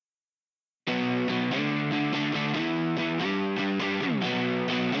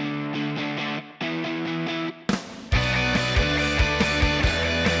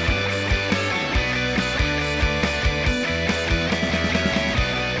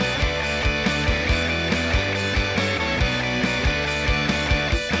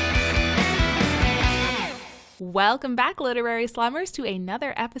Welcome back, literary slummers, to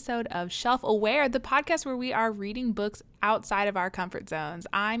another episode of Shelf Aware, the podcast where we are reading books outside of our comfort zones.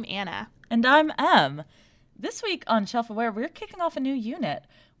 I'm Anna. And I'm Em. This week on Shelf Aware, we're kicking off a new unit.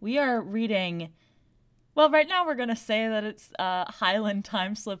 We are reading, well, right now we're going to say that it's Highland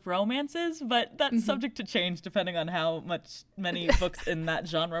time slip romances, but that's subject to change depending on how many books in that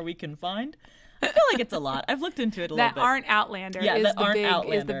genre we can find. I feel like it's a lot. I've looked into it a little bit. That aren't Outlander. Yeah, is that the aren't big,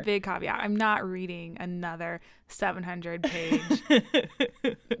 Outlander. Is the big caveat. I'm not reading another 700-page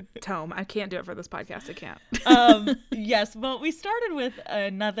tome. I can't do it for this podcast. I can't. Yes, well, we started with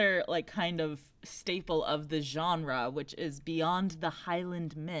another kind of staple of the genre, which is Beyond the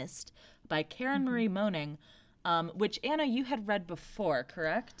Highland Mist by Karen Marie Moning, which, Anna, you had read before,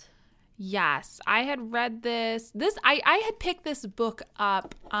 correct? Yes, I had read this. I had picked this book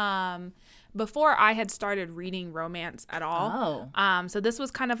up before I had started reading romance at all. Oh. So this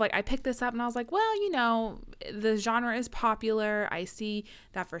was kind of like, I picked this up and I was like, well, the genre is popular. I see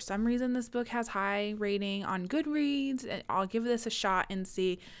that for some reason this book has high rating on Goodreads, and I'll give this a shot and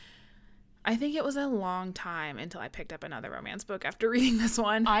see. I think it was a long time until I picked up another romance book after reading this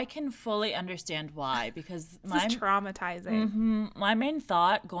one. I can fully understand why, because this is traumatizing. My main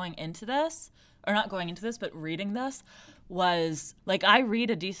thought going into this, or not going into this, but reading this, was I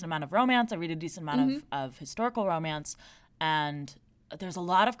read a decent amount of romance. I read a decent amount of historical romance, and there's a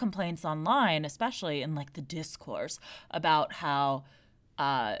lot of complaints online, especially in the discourse, about how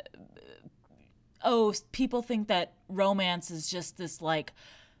people think that romance is just this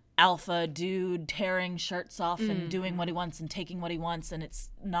alpha dude tearing shirts off and doing what he wants and taking what he wants, and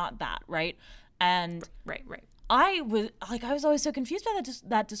it's not that, right? And right. I was always so confused by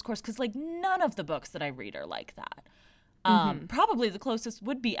that discourse, because none of the books that I read are like that. Probably the closest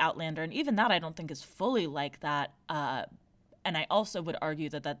would be Outlander, and even that I don't think is fully like that. And I also would argue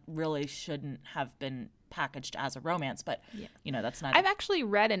that really shouldn't have been packaged as a romance, but that's not. I've actually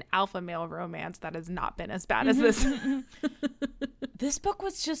read an alpha male romance that has not been as bad as this. This book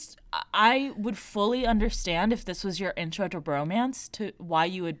was just, I would fully understand if this was your intro to romance, to why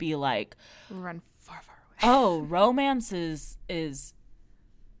you would be run far away. Oh, romance is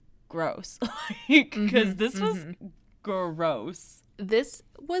gross. Because this was gross. This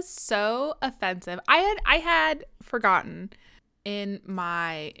was so offensive. I had forgotten in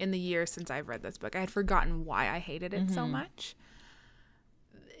the year since I've read this book, I had forgotten why I hated it so much.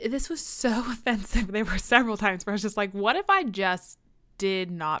 This was so offensive. There were several times where I was just like, what if I just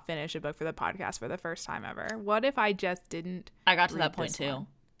did not finish a book for the podcast for the first time ever? What if I just didn't? I got to that point too. One?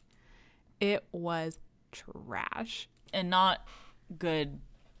 It was trash. And not good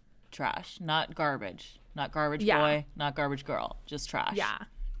trash. Not garbage. Not garbage boy. Not garbage girl. Just trash. Yeah.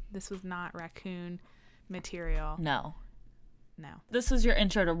 This was not raccoon material. No. No. This was your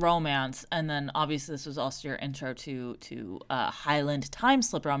intro to romance, and then obviously this was also your intro to Highland time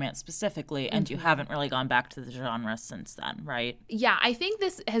slip romance specifically, and you haven't really gone back to the genre since then, right? Yeah, I think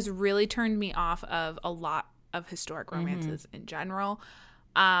this has really turned me off of a lot of historic romances in general.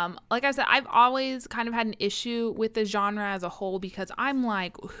 Like I said, I've always kind of had an issue with the genre as a whole, because I'm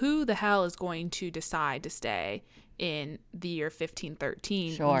like, who the hell is going to decide to stay in the year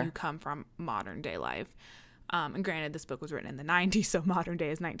 1513 when you come from modern day life? And granted, this book was written in the 90s, so modern day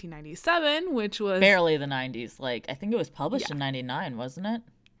is 1997, which was barely the 90s. I think it was published in 99, wasn't it?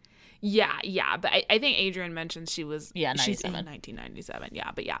 Yeah. But I think Adrian mentioned she's in 1997.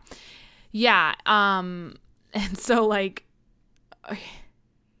 Yeah, but yeah. And so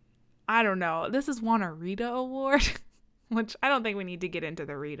I don't know. This has won a Rita Award, which I don't think we need to get into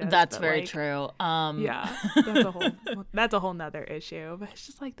the Rita. That's very true. Yeah, that's a whole nother issue. But it's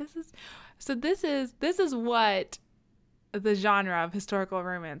just this is what the genre of historical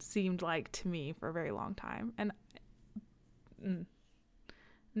romance seemed like to me for a very long time, and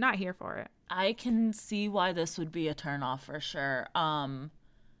not here for it. I can see why this would be a turnoff for sure.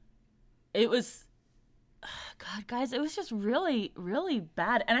 It was, God, guys, it was just really, really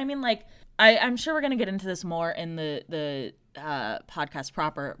bad. And I mean, I'm sure we're gonna get into this more in the podcast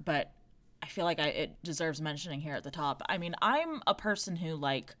proper, but I feel like it deserves mentioning here at the top. I mean, I'm a person who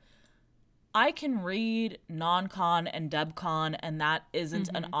I can read non-con and deb-con, and that isn't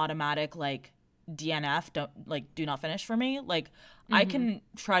an automatic DNF, do not finish for me. I can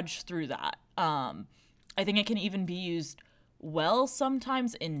trudge through that. I think it can even be used well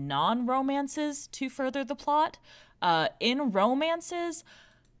sometimes in non-romances to further the plot. In romances,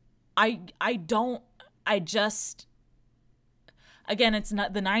 again, it's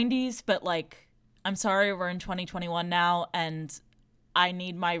not the 90s, but I'm sorry, we're in 2021 now, and I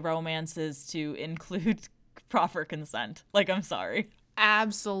need my romances to include proper consent. I'm sorry.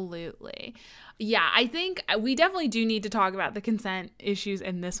 Absolutely. Yeah, I think we definitely do need to talk about the consent issues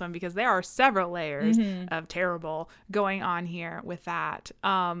in this one because there are several layers of terrible going on here with that.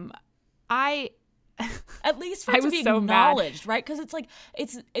 At least for it to be acknowledged, right? Because it's like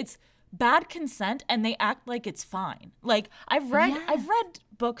it's bad consent and they act like it's fine. Like I've read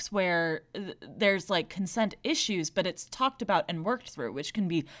books where there's like consent issues, but it's talked about and worked through, which can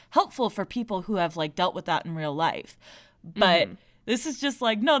be helpful for people who have like dealt with that in real life. But this is just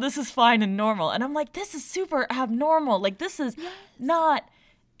like, no, this is fine and normal. And I'm like, this is super abnormal. Like, this is not,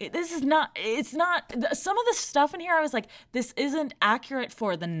 it's not, some of the stuff in here, I was like, this isn't accurate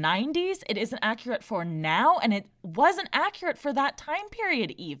for the 90s. It isn't accurate for now. And it wasn't accurate for that time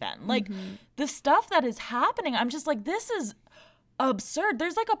period even. Like, the stuff that is happening, I'm just like, this is absurd.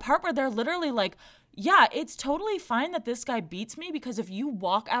 There's like a part where they're literally like, yeah, it's totally fine that this guy beats me because if you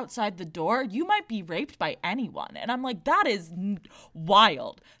walk outside the door, you might be raped by anyone. And I'm like, that is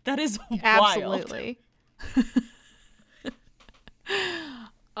wild. That is absolutely wild.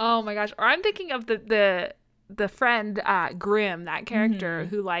 Oh my gosh. Or I'm thinking of the friend Grimm, that character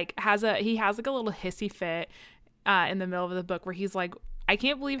who like has a little hissy fit in the middle of the book where he's like, I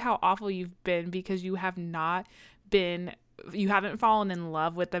can't believe how awful you've been because you haven't fallen in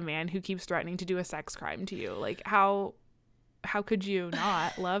love with the man who keeps threatening to do a sex crime to you. Like, how could you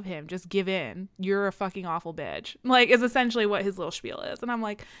not love him? Just give in. You're a fucking awful bitch. Like, is essentially what his little spiel is. And I'm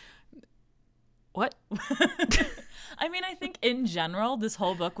like, what? I mean, I think in general, this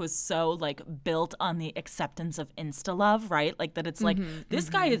whole book was so like built on the acceptance of insta-love, right? Like that it's like, this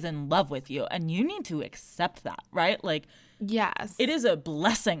guy is in love with you and you need to accept that, right? Like, yes, it is a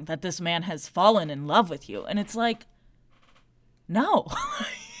blessing that this man has fallen in love with you. And it's like, no.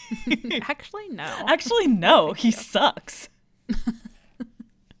 Actually, no. Actually, no. He sucks.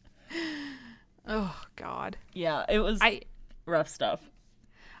 Oh, God. Yeah, it was rough stuff.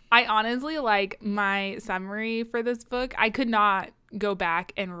 I honestly, like, my summary for this book, I could not go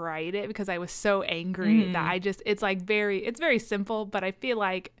back and write it because I was so angry that it's very simple, but I feel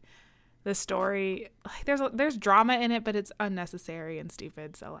like the story, like, there's drama in it, but it's unnecessary and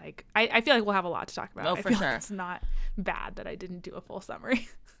stupid. So, like, I feel like we'll have a lot to talk about. Oh, I for feel sure. like it's not bad that I didn't do a full summary.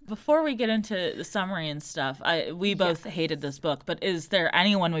 Before we get into the summary and stuff, we both hated this book, but is there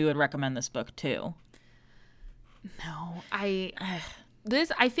anyone we would recommend this book to? No, I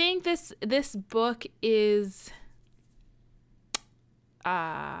think this book is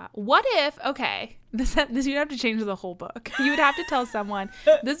what if, okay, this you'd have to change the whole book. You would have to tell someone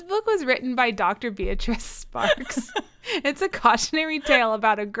this book was written by Dr. Beatrice Sparks. It's a cautionary tale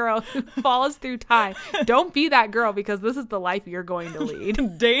about a girl who falls through time. Don't be that girl because this is the life you're going to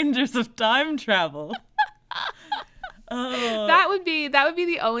lead. Dangers of time travel. That would be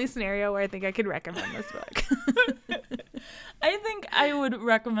the only scenario where I think I could recommend this book. I think I would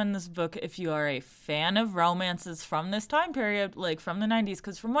recommend this book if you are a fan of romances from this time period, like from the 90s,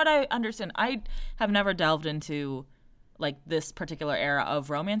 because from what I understand, I have never delved into like this particular era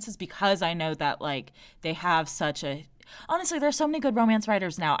of romances because I know that like they have such a, honestly, there's so many good romance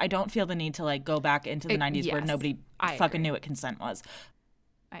writers now. I don't feel the need to like go back into the 90s where nobody fucking knew what consent was.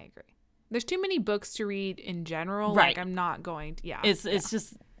 I agree. There's too many books to read in general. Right. Like I'm not going to, It's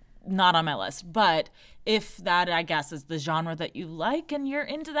just not on my list. But if that, I guess, is the genre that you like and you're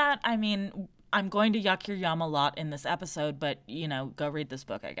into that, I mean, I'm going to yuck your yum a lot in this episode, but, you know, go read this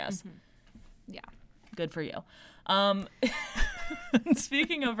book, I guess. Mm-hmm. Yeah. Good for you.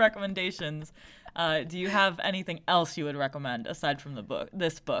 Speaking of recommendations, do you have anything else you would recommend aside from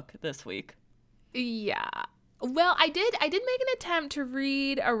this book this week? Yeah. Well, I did make an attempt to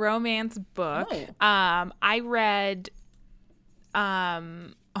read a romance book. Oh. I read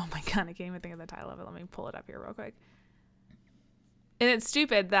oh my God, I can't even think of the title of it. Let me pull it up here real quick. And it's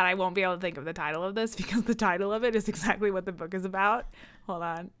stupid that I won't be able to think of the title of this because the title of it is exactly what the book is about. Hold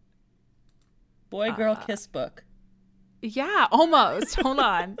on. Boy, Girl, Kiss Book. Yeah, almost. Hold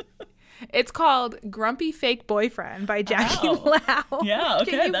on. It's called Grumpy Fake Boyfriend by Jackie Lau. Yeah,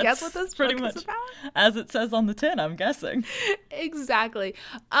 okay. Can you guess what this pretty book much is about? As it says on the tin, I'm guessing. Exactly.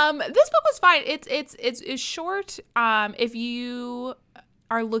 This book was fine. It's short. If you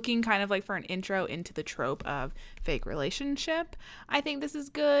are looking kind of like for an intro into the trope of fake relationship, I think this is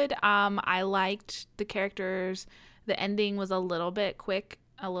good. I liked the characters. The ending was a little bit quick,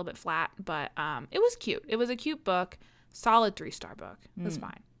 a little bit flat, but it was cute. It was a cute book. Solid 3-star book. It was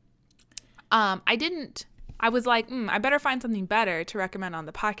fine. I was like, I better find something better to recommend on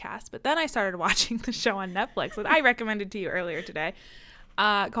the podcast. But then I started watching the show on Netflix that I recommended to you earlier today.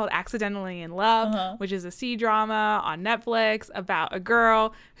 called Accidentally in Love, which is a C-drama on Netflix about a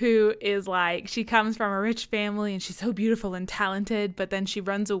girl who is like, she comes from a rich family and she's so beautiful and talented, but then she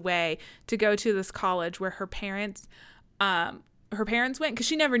runs away to go to this college where her parents went, because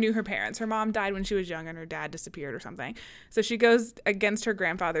she never knew her parents. Her mom died when she was young and her dad disappeared or something. So she goes against her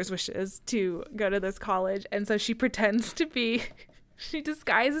grandfather's wishes to go to this college. And so she pretends to be, she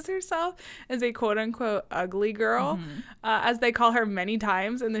disguises herself as a quote unquote ugly girl, as they call her many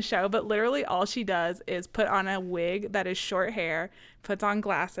times in the show. But literally all she does is put on a wig that is short hair, puts on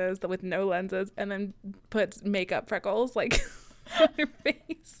glasses with no lenses, and then puts makeup freckles like on her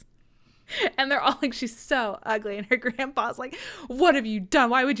face. And they're all like, she's so ugly. And her grandpa's like, what have you done?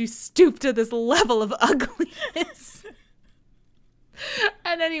 Why would you stoop to this level of ugliness?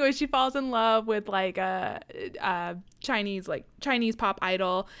 And anyway, she falls in love with like a Chinese pop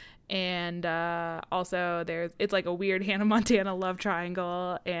idol. And also it's like a weird Hannah Montana love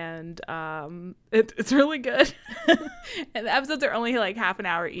triangle. And it's really good. And the episodes are only like half an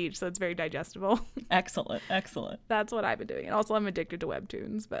hour each, so it's very digestible. Excellent. That's what I've been doing. And also I'm addicted to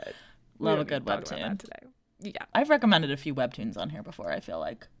webtoons, but love a good webtoon today. Yeah. I've recommended a few webtoons on here before, I feel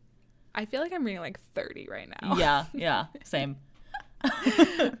like. I'm reading like 30 right now. Yeah, same.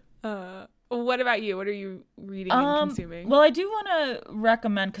 What about you? What are you reading and consuming? Well, I do want to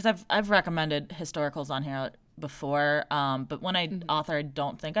recommend, because I've recommended historicals on here before, but one author I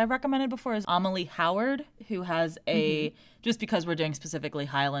don't think I've recommended before is Amelie Howard, who has just because we're doing specifically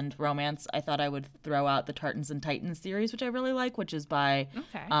Highland romance, I thought I would throw out the Tartans and Titans series, which I really like, which is by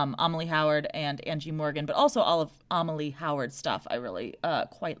Amelie Howard and Angie Morgan, but also all of Amelie Howard's stuff I really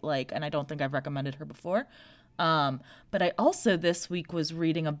quite like, and I don't think I've recommended her before. But I also this week was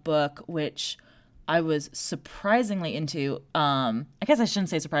reading a book which I was surprisingly into. I guess I shouldn't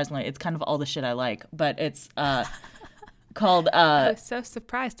say surprisingly. It's kind of all the shit I like, but it's called I was so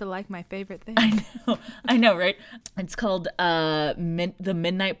surprised to like my favorite thing. I know, right? It's called The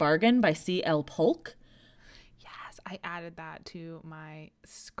Midnight Bargain by C.L. Polk. Yes, I added that to my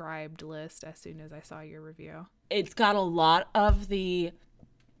scribed list as soon as I saw your review. It's got a lot of the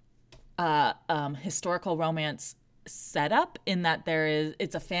historical romance setup in that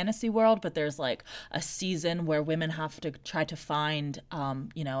it's a fantasy world, but there's like a season where women have to try to find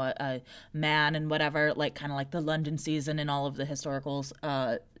a man and whatever, like kind of like the London season and all of the historicals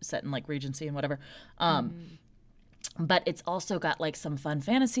set in like Regency and whatever. But it's also got like some fun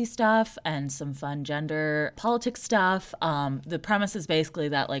fantasy stuff and some fun gender politics stuff. The premise is basically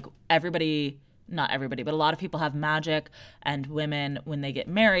that like not everybody, but a lot of people have magic, and women, when they get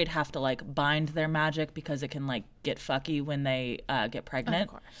married, have to like bind their magic because it can like get fucky when they get pregnant. Of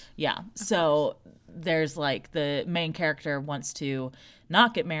course. Yeah. So there's like the main character wants to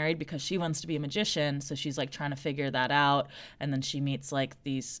not get married because she wants to be a magician. So she's like trying to figure that out. And then she meets like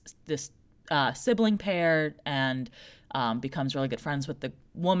this sibling pair and becomes really good friends with the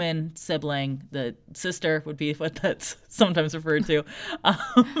woman sibling. The sister would be what that's sometimes referred to.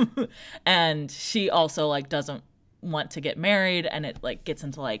 And she also like doesn't want to get married, and it like gets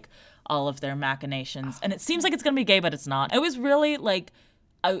into like all of their machinations. And it seems like it's going to be gay, but it's not. It was really like,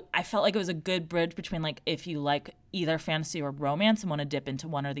 I felt like it was a good bridge between like if you like either fantasy or romance and want to dip into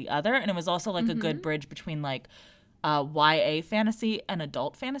one or the other. And it was also like a good bridge between like YA fantasy and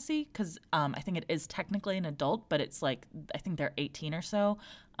adult fantasy, because I think it is technically an adult, but it's like I think they're 18 or so.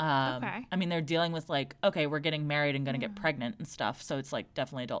 Okay. I mean, they're dealing with like, okay, we're getting married and going to get pregnant and stuff, so it's like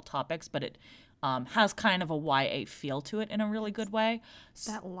definitely adult topics, but it has kind of a YA feel to it in a really good way.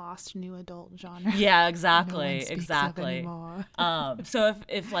 That lost new adult genre. Yeah, exactly, No one speaks exactly. of anymore. So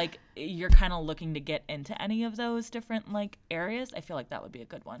if like you're kind of looking to get into any of those different like areas, I feel like that would be a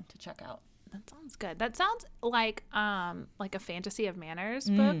good one to check out. That sounds good. That sounds like a Fantasy of Manners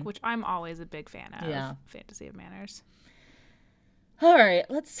book, which I'm always a big fan of. Yeah. Fantasy of Manners. All right,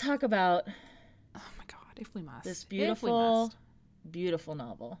 let's talk about Oh my God, if we must. this beautiful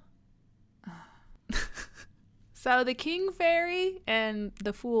novel. So the King Fairy and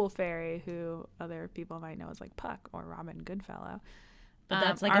the Fool Fairy, who other people might know as like Puck or Robin Goodfellow, But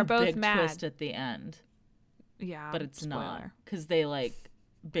that's like are a both big mad. twist at the end. Yeah, But it's not, spoiler. because they like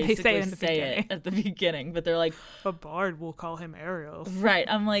They basically say it in the say beginning. it at the beginning, but they're like, A bard will call him Ariel. right.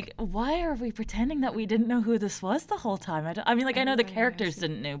 I'm like, why are we pretending that we didn't know who this was the whole time? I mean, like, I know the Everybody characters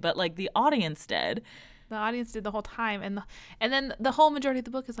didn't know, but like the audience did. The audience did the whole time, and then the whole majority of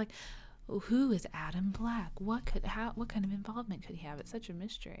the book is like, who is Adam Black? What kind of involvement could he have? It's such a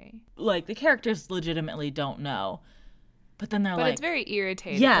mystery. Like the characters legitimately don't know, but then they're But like, it's very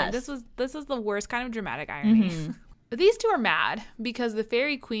irritating. Yes. Like, this is the worst kind of dramatic irony. These two are mad because the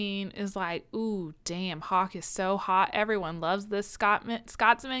fairy queen is like, ooh, damn, Hawk is so hot. Everyone loves this Scotsman.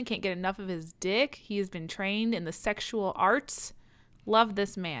 Can't get enough of his dick. He has been trained in the sexual arts. Love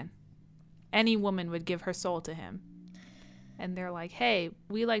this man. Any woman would give her soul to him. And they're like, hey,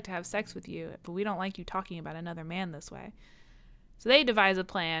 we like to have sex with you, but we don't like you talking about another man this way. So they devise a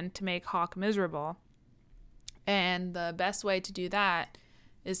plan to make Hawk miserable. And the best way to do that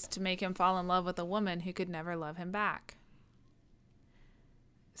is to make him fall in love with a woman who could never love him back.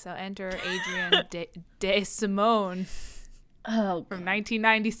 So enter Adrienne de Simone from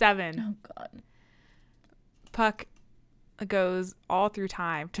 1997. Oh, God. Puck goes all through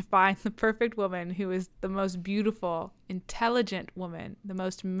time to find the perfect woman who is the most beautiful, intelligent woman, the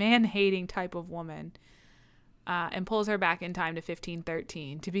most man-hating type of woman, and pulls her back in time to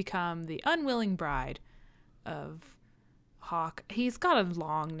 1513 to become the unwilling bride of Hawk. He's got a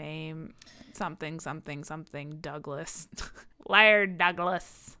long name. Something Douglas. Laird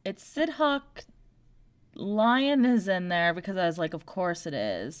Douglas. It's Sid Hawk. Lion is in there because I was like, of course it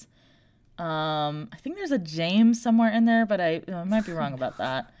is. I think there's a James somewhere in there, but I might be wrong about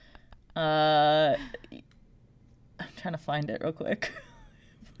that. I'm trying to find it real quick.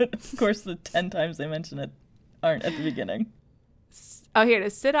 But of course the 10 times they mention it aren't at the beginning. Oh, here it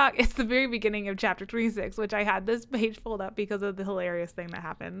is. Sidok. It's the very beginning of chapter 26, which I had this page pulled up because of the hilarious thing that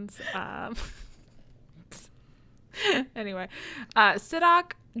happens. Anyway,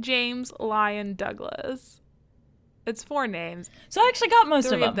 Sidok, James, Lion, Douglas. It's 4 names. So I actually got most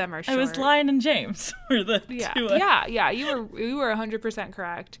 3 of them. are It short. was Lion and James were the two. Yeah. You were 100%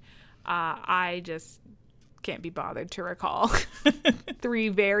 correct. I just can't be bothered to recall 3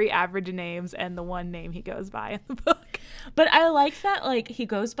 very average names and the one name he goes by in the book. But I like that, like, he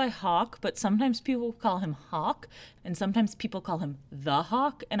goes by Hawk, but sometimes people call him Hawk, and sometimes people call him the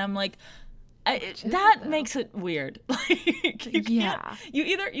Hawk, and I'm like, that makes it weird. Like, you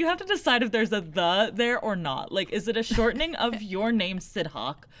have to decide if there's a the there or not. Like, is it a shortening of your name, Sid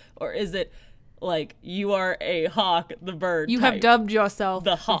Hawk, or is it like you are a hawk, the bird? You type, have dubbed yourself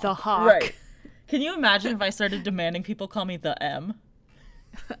the Hawk. Right. Can you imagine if I started demanding people call me the M?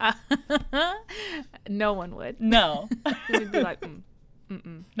 No one would. No. They'd be like,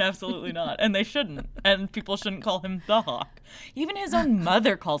 Absolutely not. And they shouldn't. And people shouldn't call him the Hawk. Even his own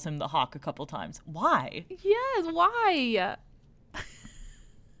mother calls him the Hawk a couple times. Why? Yes, why?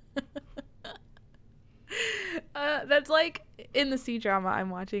 That's like in the C drama I'm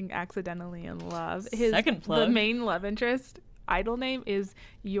watching Accidentally in Love. Second plug. The main love interest idol name is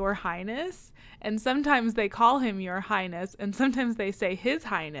Your Highness, and sometimes they call him Your Highness, and sometimes they say His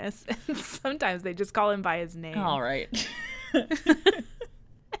Highness, and sometimes they just call him by his name. All right.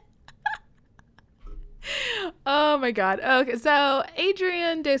 Oh my God. Okay, so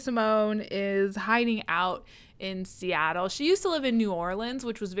Adrienne de Simone is hiding out in Seattle. She used to live in New Orleans,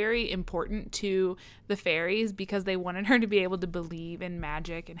 which was very important to the fairies because they wanted her to be able to believe in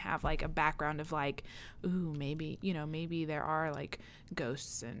magic and have like a background of like, ooh, maybe there are like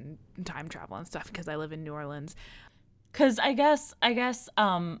ghosts and time travel and stuff because I live in New Orleans. Because I guess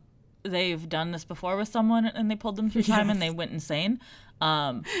they've done this before with someone and they pulled them through time and they went insane.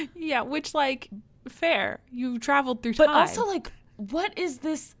 Yeah, which like fair. You traveled through but time. But also like, what is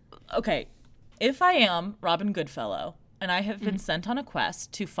this? Okay. If I am Robin Goodfellow and I have been sent on a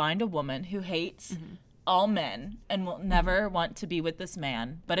quest to find a woman who hates all men and will never want to be with this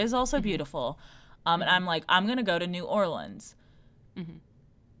man, but is also beautiful, and I'm like, I'm going to go to New Orleans.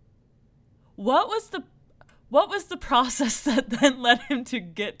 What was the process that then led him to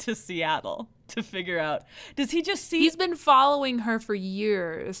get to Seattle to figure out? Does he just see? He's been following her for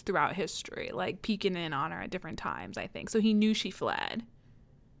years throughout history, like peeking in on her at different times, I think. So he knew she fled.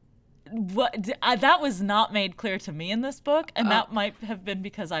 What that was not made clear to me in this book, and that might have been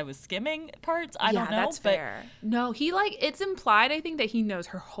because I was skimming parts. I don't know. That's fair. No, he like it's implied. I think that he knows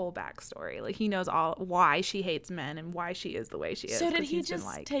her whole backstory. Like he knows all why she hates men and why she is the way she is. So did he just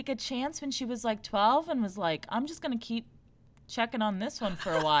take a chance when she was like 12 and was like, I'm just gonna keep checking on this one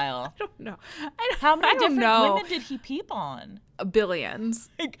for a while? I don't know. How many different women did he peep on? Billions.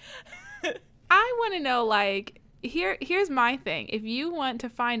 Like, I want to know like. Here's my thing. If you want to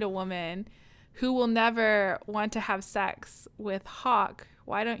find a woman who will never want to have sex with Hawk,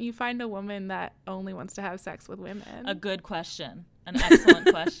 why don't you find a woman that only wants to have sex with women? A good question. An excellent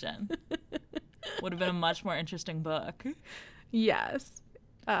question. Would have been a much more interesting book. Yes.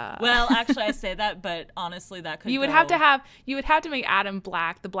 Well, actually, I say that, but honestly, that could. You would have to make Adam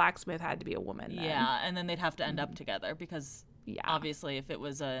Black. The blacksmith had to be a woman. Then. Yeah, and then they'd have to end up together because obviously, if it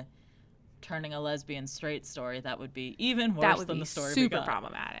was a turning a lesbian straight story, that would be even worse than the story we got. Super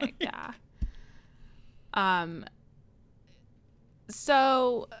problematic. Yeah.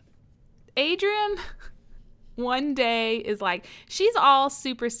 So Adrian one day is like, she's all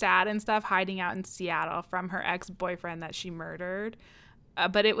super sad and stuff, hiding out in Seattle from her ex-boyfriend that she murdered.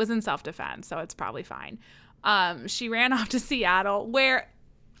 But it was in self-defense, so it's probably fine. She ran off to Seattle, where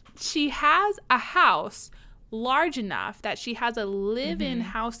she has a house large enough that she has a live-in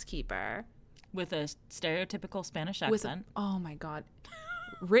housekeeper. With a stereotypical Spanish accent. Oh my God.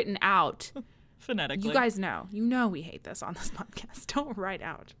 Written out. Phonetically. You guys know. You know we hate this on this podcast. Don't write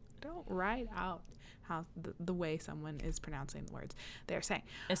out how the way someone is pronouncing the words they're saying.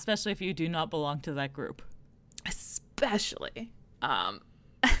 Especially if you do not belong to that group. Especially.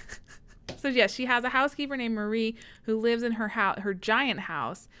 So yes, she has a housekeeper named Marie who lives in her house, her giant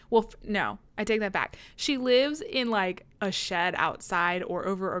house. Well, no, I take that back. She lives in like a shed outside or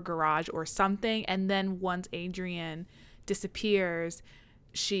over a garage or something. And then once Adrian disappears,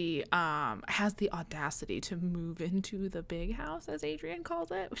 she has the audacity to move into the big house, as Adrian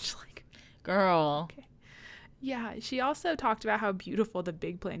calls it, which is like, girl. Okay. Yeah, she also talked about how beautiful the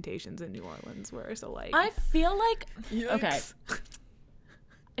big plantations in New Orleans were. So like, I feel like yikes. Okay.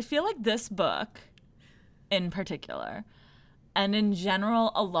 I feel like this book in particular, and in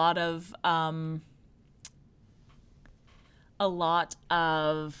general, a lot of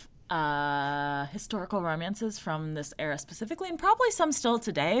historical romances from this era specifically, and probably some still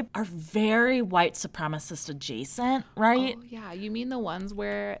today, are very white supremacist adjacent, right? Oh, yeah, you mean the ones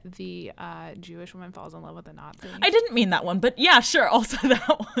where the Jewish woman falls in love with a Nazi? I didn't mean that one, but yeah, sure, also that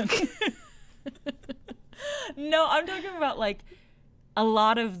one. No, I'm talking about like a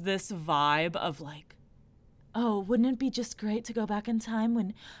lot of this vibe of like, oh, wouldn't it be just great to go back in time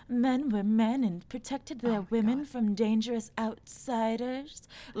when men were men and protected their women from dangerous outsiders?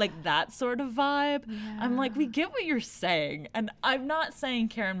 Like that sort of vibe. Yeah. I'm like, we get what you're saying. And I'm not saying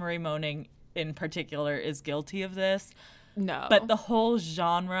Karen Marie Moning in particular is guilty of this. No. But the whole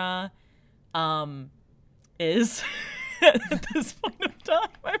genre is... at this point of time,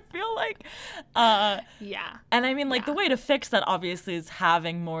 I feel like. Yeah. And I mean, like, the way to fix that, obviously, is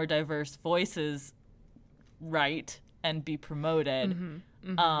having more diverse voices write and be promoted.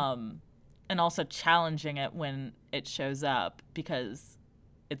 Mm-hmm. Mm-hmm. And also challenging it when it shows up, because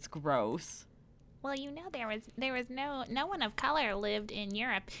it's gross. Well, you know, there was no one of color lived in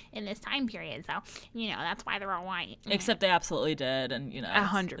Europe in this time period, so you know that's why they're all white. Except they absolutely did, and you know,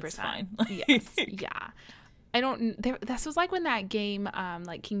 100%. It's fine. Yes, yeah. This was like when that game,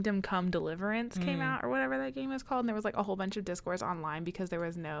 like Kingdom Come Deliverance came out, or whatever that game is called. And there was like a whole bunch of discourse online because there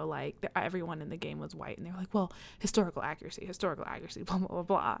was no, like, everyone in the game was white. And they were like, well, historical accuracy, blah, blah, blah,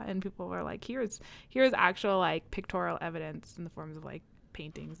 blah. And people were like, here's actual, like, pictorial evidence in the forms of, like,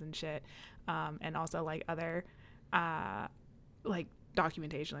 paintings and shit. And also, like, other, like,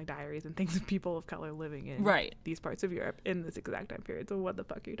 documentation, like diaries and things of people of color living in these parts of Europe in this exact time period. So what the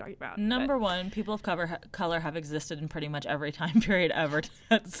fuck are you talking about? Number one, people of color have existed in pretty much every time period ever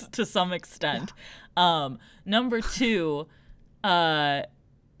to some extent. Yeah. Number two,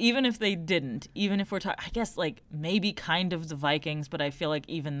 even if they didn't, even if we're talking, I guess, like, maybe kind of the Vikings, but I feel like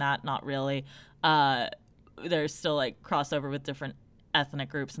even that, not really. There's still, like, crossover with different ethnic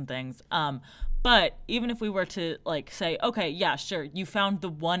groups and things. But even if we were to, like, say, okay, yeah, sure, you found the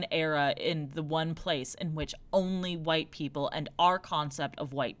one era in the one place in which only white people and our concept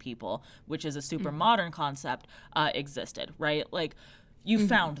of white people, which is a super modern concept, existed, right? Like, you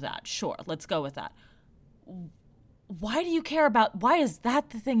found that. Sure, let's go with that. Why is that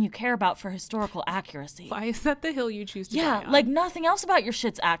the thing you care about for historical accuracy? Why is that the hill you choose to die on? Like, nothing else about your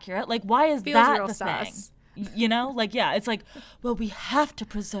shit's accurate. Like, why is that the thing? You know, like, yeah, it's like, well, we have to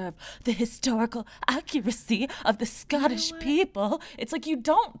preserve the historical accuracy of the Scottish people. It's like, you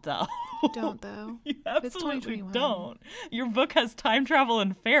don't, though. You don't, though. You absolutely don't. Your book has time travel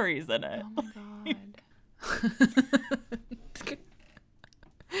and fairies in it. Oh, my God.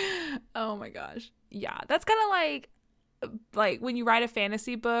 Oh, my gosh. Yeah, that's kind of like when you write a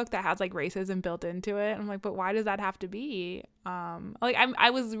fantasy book that has like racism built into it. I'm like, but why does that have to be? Like I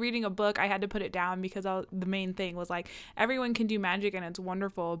was reading a book, I had to put it down because the main thing was like, everyone can do magic and it's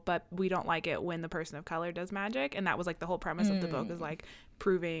wonderful, but we don't like it when the person of color does magic. And that was like the whole premise of the book, is like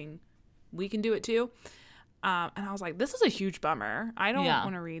proving we can do it too. And I was like, this is a huge bummer. I don't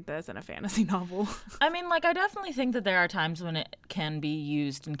want to read this in a fantasy novel. I mean, like, I definitely think that there are times when it can be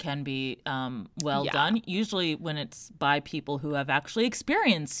used and can be well done. Usually when it's by people who have actually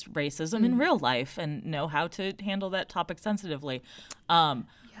experienced racism in real life and know how to handle that topic sensitively.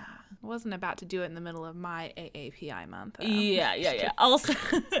 wasn't about to do it in the middle of my AAPI month. Yeah.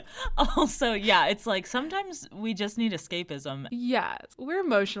 Also, yeah, it's like sometimes we just need escapism. Yeah, we're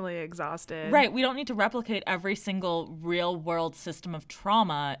emotionally exhausted. Right, we don't need to replicate every single real world system of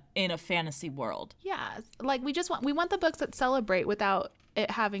trauma in a fantasy world. Yeah, like we want the books that celebrate without it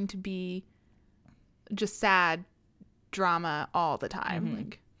having to be just sad drama all the time.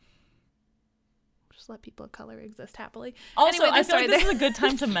 Like, just let people of color exist happily. Also, anyway, I feel like this is a good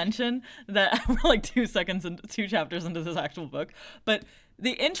time to mention that we're like 2 chapters into this actual book, but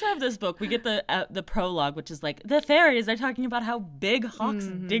the intro of this book, we get the prologue, which is like, the fairies are talking about how big Hawk's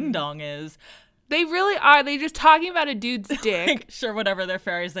ding dong is. They really are. They just talking about a dude's dick. Like, sure, whatever, they're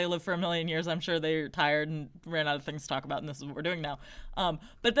fairies. They live for a million years. I'm sure they're tired and ran out of things to talk about, and this is what we're doing now.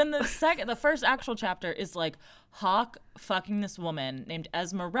 But then the first actual chapter is like Hawk fucking this woman named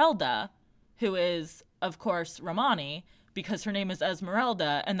Esmeralda, who is, of course, Romani, because her name is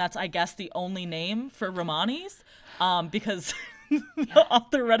Esmeralda, and that's, I guess, the only name for Romanis, because the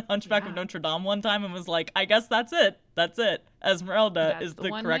author read Hunchback of Notre Dame one time and was like, I guess that's it. Esmeralda is the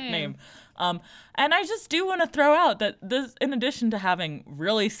correct name. And I just do want to throw out that this, in addition to having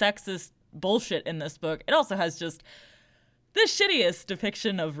really sexist bullshit in this book, it also has just the shittiest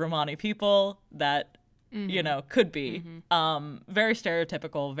depiction of Romani people that you know, could be. Very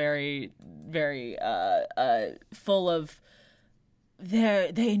stereotypical, very, very full of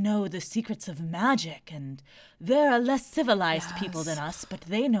they know the secrets of magic, and they're a less civilized people than us, but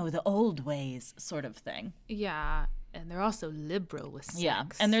they know the old ways, sort of thing. Yeah, and they're also liberal with sex. Yeah,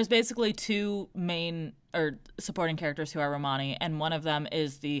 and there's basically 2 main or supporting characters who are Romani, and one of them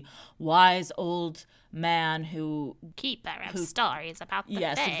is the wise old man who Keeper of stories about the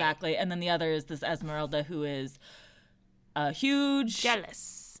yes, fae. exactly. And then the other is this Esmeralda, who is a huge,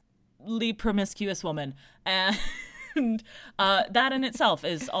 Jealously promiscuous woman, and that in itself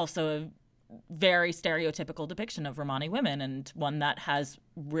is also a very stereotypical depiction of Romani women, and one that has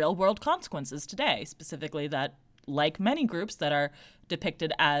real world consequences today. Specifically, that, like many groups that are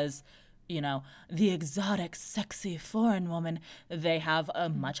depicted as, you know, the exotic, sexy foreign woman, they have a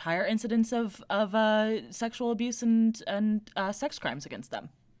much higher incidence of sexual abuse and sex crimes against them.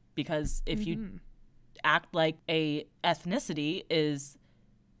 Because if you act like a ethnicity is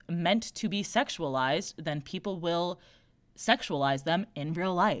meant to be sexualized, then people will sexualize them in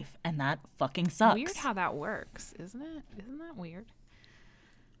real life, and that fucking sucks. Weird how that works, isn't it? Isn't that weird?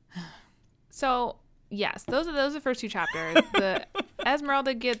 So yes, those are the first 2 chapters. The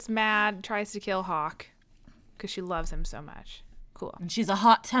Esmeralda gets mad, tries to kill Hawk because she loves him so much. Cool. And she's a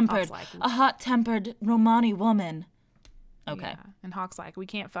hot-tempered Romani woman. Okay. Yeah. And Hawk's like, we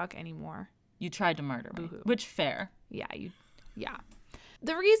can't fuck anymore. You tried to murder me. Boo-hoo. Which, fair. Yeah.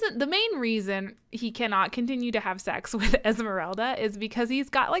 The main reason he cannot continue to have sex with Esmeralda is because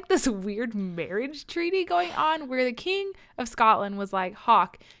he's got like this weird marriage treaty going on where the King of Scotland was like,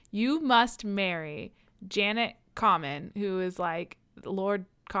 Hawk, you must marry Janet Common, who is like Lord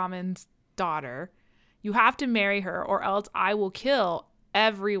Common's daughter. You have to marry her or else I will kill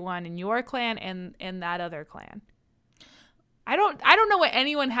everyone in your clan and that other clan. I don't know what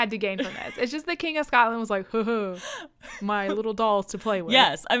anyone had to gain from this. It's just the King of Scotland was like, my little dolls to play with.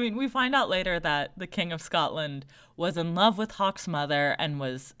 Yes. I mean, we find out later that the King of Scotland was in love with Hawk's mother and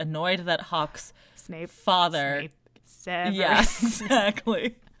was annoyed that Hawk's father. Severus. Yes,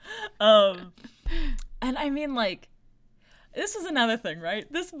 exactly. And I mean, like, this is another thing, right?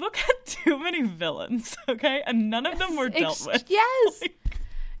 This book had too many villains, okay? And none of them were dealt with. Yes.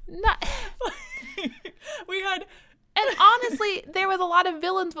 We had... And honestly, there was a lot of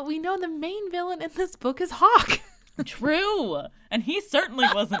villains, but we know the main villain in this book is Hawk. True. And he certainly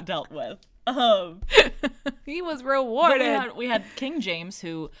wasn't dealt with. He was rewarded. We had King James,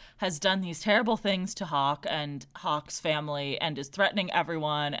 who has done these terrible things to Hawk and Hawk's family and is threatening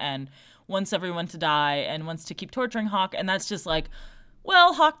everyone and wants everyone to die and wants to keep torturing Hawk. And that's just like,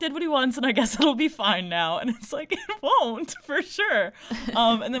 well, Hawk did what he wants and I guess it'll be fine now. And it's like, it won't, for sure.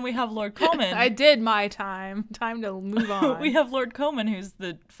 And then we have Lord Comyn. I did my time. Time to move on. We have Lord Comyn, who's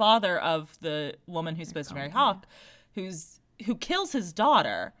the father of the woman who's supposed to marry Hawk, who kills his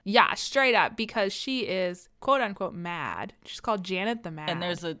daughter. Yeah, straight up, because she is quote unquote mad. She's called Janet the Mad. And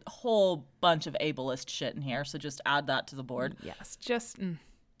there's a whole bunch of ableist shit in here, so just add that to the board. Yes, just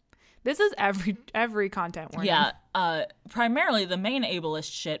this is every content warning. Yeah, primarily the main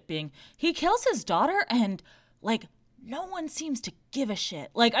ableist shit being he kills his daughter and like no one seems to give a shit.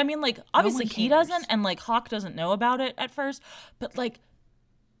 Like, I mean, like obviously he doesn't, and like Hawk doesn't know about it at first, but like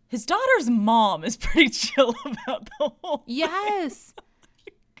his daughter's mom is pretty chill about the whole Yes.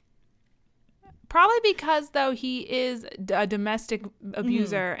 Probably because, though, he is a domestic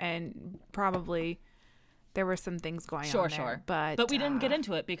abuser and probably there were some things going on there. Sure. But we didn't get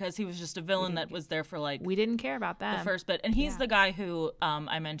into it because he was just a villain that was there for like we didn't care about that. the first bit. And he's the guy who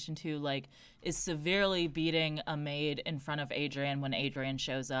I mentioned who like is severely beating a maid in front of Adrian when Adrian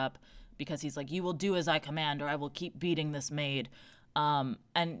shows up because he's like, you will do as I command or I will keep beating this maid.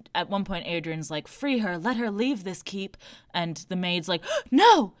 And at one point Adrian's like, free her, let her leave this keep. And the maid's like,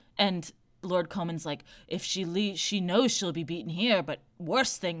 no. And Lord Coman's like, if she leaves, she knows she'll be beaten here, but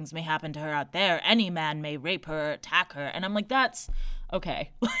worse things may happen to her out there. Any man may rape her or attack her. And I'm like, that's okay.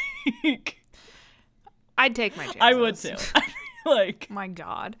 Like, I'd take my chances. I would too. Like, My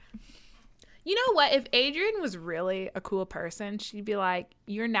God. You know what? If Adrian was really a cool person, she'd be like,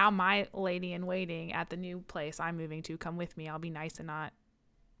 you're now my lady in waiting at the new place I'm moving to. Come with me. I'll be nice and not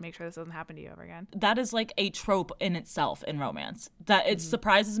make sure this doesn't happen to you ever again. that is like a trope in itself in romance. That it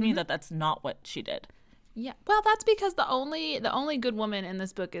surprises me that that's not what she did. Yeah. Well, that's because the only good woman in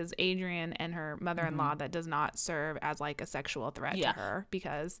this book is Adrian and her mother-in-law that does not serve as like a sexual threat to her,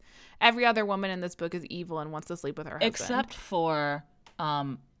 because every other woman in this book is evil and wants to sleep with her husband. Except for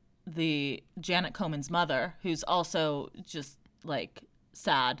the Janet Coman's mother, who's also just like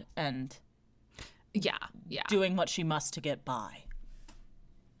sad and yeah. doing what she must to get by.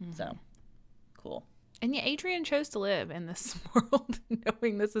 So cool. And yeah, Adrian chose to live in this world,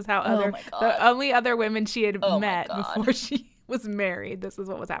 knowing this is how my God. the only other women she had Oh my met God. before she was married. This is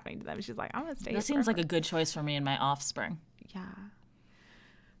what was happening to them. She's like, I'm gonna stay. That seems like a good choice for me and my offspring. Yeah.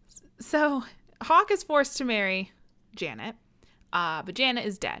 So Hawke is forced to marry Janet, but Janet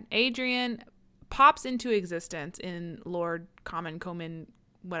is dead. Adrian pops into existence in Lord Coman,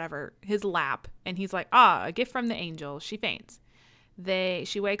 whatever, his lap, and he's like, a gift from the angel. She faints.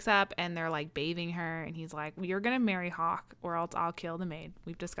 She wakes up and they're like bathing her, and he's like, well, you're gonna marry Hawke or else I'll kill the maid.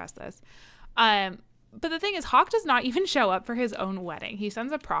 We've discussed this. But the thing is, Hawke does not even show up for his own wedding. He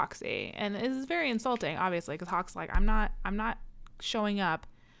sends a proxy, and it is very insulting, obviously, because Hawke's like, I'm not showing up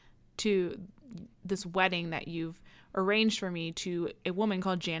to this wedding that you've arranged for me to a woman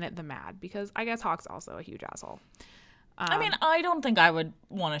called Janet the Mad, because I guess Hawke's also a huge asshole. I mean, I don't think I would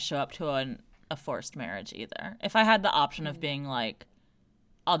want to show up to a forced marriage either. If I had the option of being like,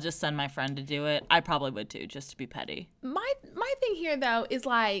 I'll just send my friend to do it, I probably would too, just to be petty. My thing here, though, is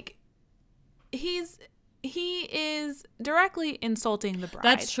like, he is directly insulting the bride.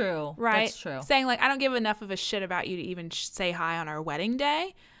 That's true. Right? That's true. Saying, like, I don't give enough of a shit about you to even say hi on our wedding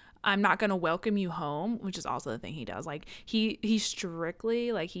day. I'm not going to welcome you home, which is also the thing he does. Like, he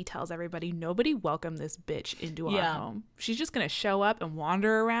strictly, like, he tells everybody, nobody welcome this bitch into our home. She's just going to show up and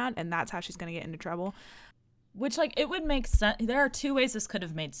wander around, and that's how she's going to get into trouble. Which, like, it would make sense. There are two ways this could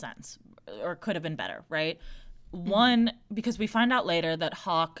have made sense or could have been better, right? One, because we find out later that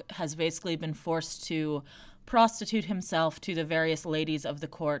Hawke has basically been forced to prostitute himself to the various ladies of the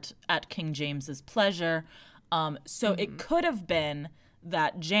court at King James's pleasure. So it could have been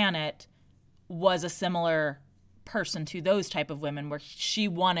that Janet was a similar person to those type of women, where she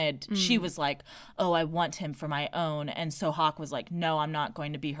was like, oh, I want him for my own. And so Hawke was like, no, I'm not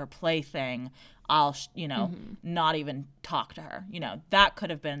going to be her plaything. I'll, not even talk to her. That could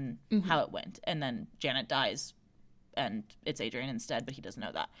have been how it went. And then Janet dies and it's Adrian instead, but he doesn't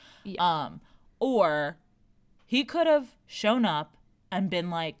know that. Yeah. Or he could have shown up and been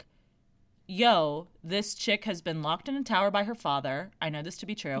like, yo, this chick has been locked in a tower by her father. I know this to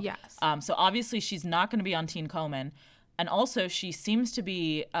be true. Yes. So obviously she's not going to be on Team Coman. And also she seems to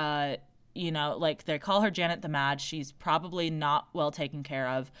be, like they call her Janet the Mad. She's probably not well taken care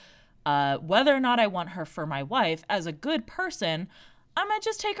of. Whether or not I want her for my wife, as a good person, I might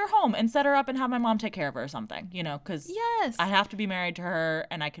just take her home and set her up and have my mom take care of her or something, because Yes. I have to be married to her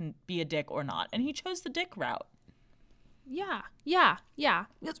and I can be a dick or not. And he chose the dick route. Yeah.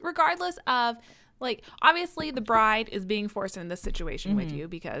 Regardless of, like, obviously the bride is being forced in this situation with you,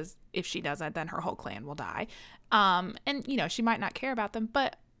 because if she doesn't, then her whole clan will die. And, she might not care about them,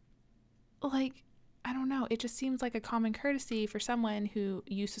 but, like, I don't know. It just seems like a common courtesy for someone who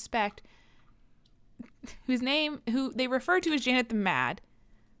you suspect, who they refer to as Janet the Mad.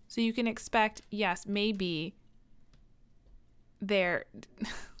 So you can expect, yes, maybe they're...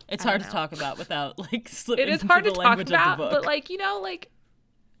 It's hard to talk about without, like, slipping It is into hard the to talk language about, of the book. but, like,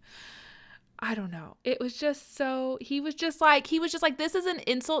 I don't know. It was just so, he was just like, this is an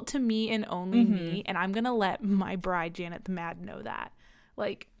insult to me and only me, and I'm going to let my bride, Janet the Mad, know that.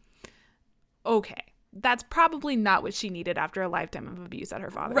 Like, okay. That's probably not what she needed after a lifetime of abuse at her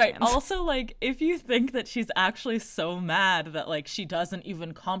father's hands. Also, like, if you think that she's actually so mad that, like, she doesn't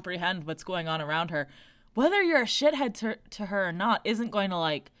even comprehend what's going on around her, whether you're a shithead to her or not isn't going to,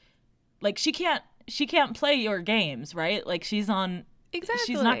 like, like she can't play your games, right? Like she's not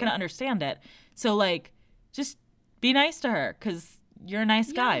going to understand it. So like just be nice to her because you're a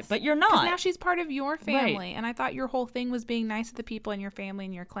nice guy, but you're not. Now she's part of your family, Right. and I thought your whole thing was being nice to the people in your family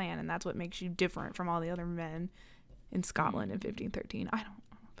and your clan, and that's what makes you different from all the other men in Scotland in 1513. I don't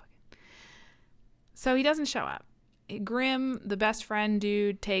fucking. So he doesn't show up. Grim, the best friend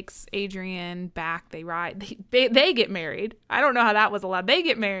dude, takes Adrian back. They ride. They get married. I don't know how that was allowed. They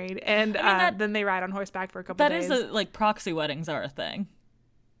get married, and then they ride on horseback for a couple days. That is like proxy weddings are a thing.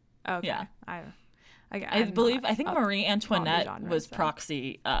 Okay. Yeah. I think Marie Antoinette genre, was so.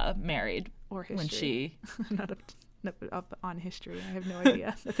 proxy married Or when history. she. Not up on history. I have no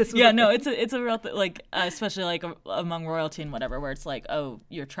idea. That this was Yeah, a no, thing. it's a real like especially like among royalty and whatever, where it's like, oh,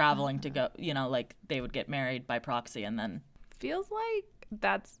 you're traveling to go, like they would get married by proxy and then. Feels like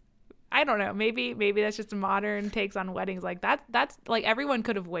that's. I don't know. Maybe that's just a modern takes on weddings. Like that's like everyone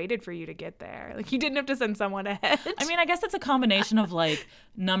could have waited for you to get there. Like you didn't have to send someone ahead. I mean, I guess it's a combination of like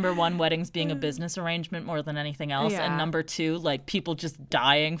number one, weddings being a business arrangement more than anything else, Yeah. and number two, like people just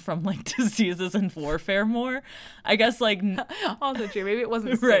dying from like diseases and warfare more. I guess like Also true. Maybe it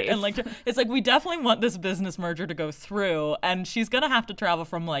wasn't safe. right, and like it's like we definitely want this business merger to go through, and she's gonna have to travel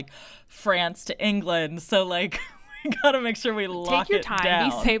from like France to England, so like. We gotta make sure we lock Take your it time. down.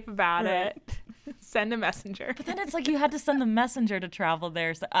 Be safe about Right. it. Send a messenger. But then it's like you had to send the messenger to travel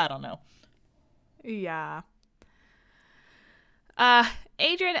there. So I don't know. Yeah.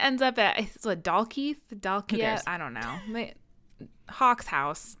 Adrian ends up at Dalkeith. cares? I don't know. Hawk's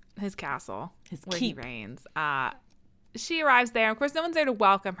house, his castle, where keep. he reigns. She arrives there. Of course, no one's there to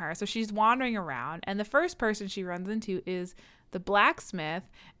welcome her, so she's wandering around. And the first person she runs into is the blacksmith,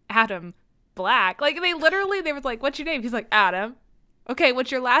 Adam Black. Like they was like, "What's your name?" He's like, "Adam." Okay,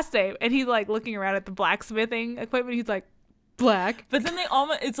 what's your last name? And he's like looking around at the blacksmithing equipment. He's like, Black. But then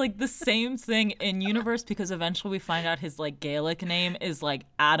it's like the same thing in universe because eventually we find out his like Gaelic name is like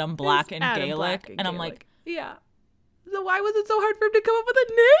Adam Black in Adam Gaelic. Black in And I'm Gaelic. like, yeah. So why was it so hard for him to come up with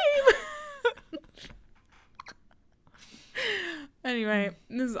a name? Anyway,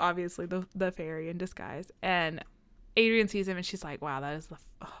 this is obviously the fairy in disguise. And Adrian sees him and she's like, wow, that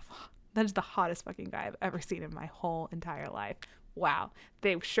is the hottest fucking guy I've ever seen in my whole entire life. Wow.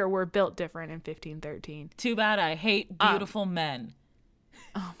 They sure were built different in 1513. too bad I hate beautiful men.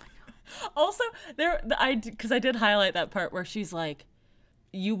 Oh my God. Also, because I did highlight that part where she's like,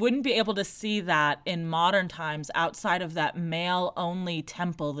 you wouldn't be able to see that in modern times outside of that male-only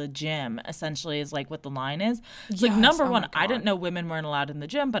temple, the gym, essentially is like what the line is. It's like, Yes, number oh my one, I God. didn't know women weren't allowed in the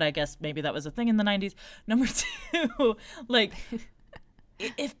gym, but I guess maybe that was a thing in the 90s. Number two, like,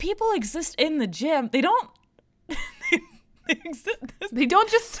 if people exist in the gym, they don't... they exist... They don't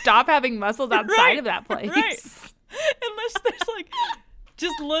just stop having muscles outside Right, of that place. Right. Unless there's like...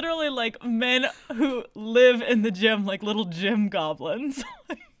 just literally like men who live in the gym like little gym goblins.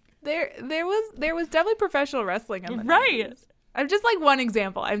 There was definitely professional wrestling in the Right. 90s. I'm just like one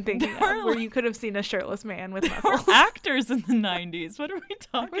example I'm thinking There of were, where you could have seen a shirtless man with There were muscles. actors in the 90s. What are we There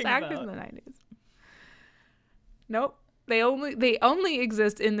talking was actors about? in the 90s. Nope. They only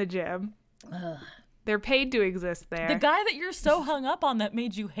exist in the gym. Ugh. They're paid to exist there. The guy that you're so hung up on that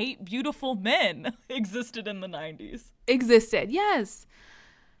made you hate beautiful men existed in the 90s. Existed, yes.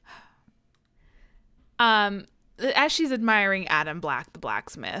 As she's admiring Adam Black, the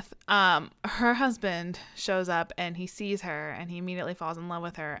blacksmith, her husband shows up and he sees her and he immediately falls in love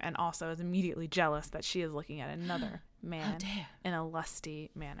with her and also is immediately jealous that she is looking at another man dare. in a lusty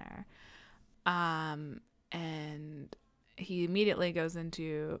manner. And he immediately goes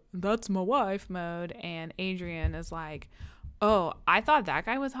into "that's my wife" mode, and Adrian is like, "Oh, I thought that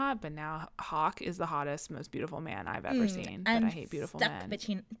guy was hot, but now Hawk is the hottest, most beautiful man I've ever seen. But I hate beautiful men."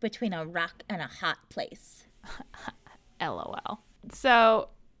 between a rock and a hot place. LOL. So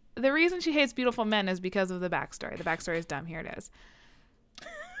the reason she hates beautiful men is because of the backstory. The backstory is dumb. Here it is.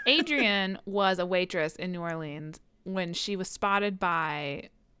 Adrian was a waitress in New Orleans when she was spotted by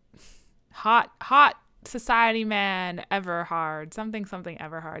hot society man Everhard, something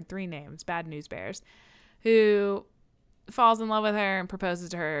Everhard, 3 names, Bad News Bears, who falls in love with her and proposes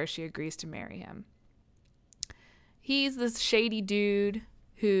to her. She agrees to marry him. He's this shady dude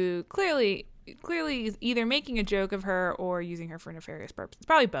who clearly is either making a joke of her or using her for nefarious purposes.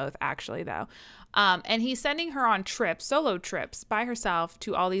 Probably both, actually, though. And he's sending her on trips, solo trips, by herself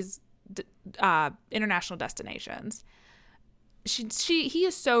to all these international destinations. He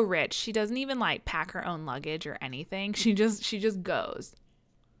is so rich. She doesn't even like pack her own luggage or anything. She just goes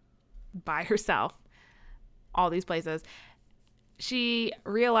by herself all these places. She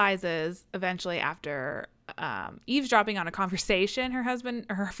realizes eventually after eavesdropping on a conversation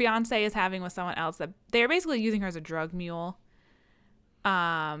her fiance is having with someone else, that they're basically using her as a drug mule.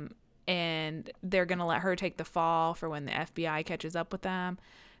 And they're going to let her take the fall for when the FBI catches up with them.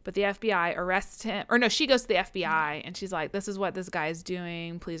 But the FBI arrests him. Or no, she goes to the FBI and she's like, this is what this guy is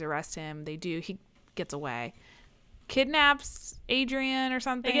doing. Please arrest him. They do. He gets away. Kidnaps Adrian or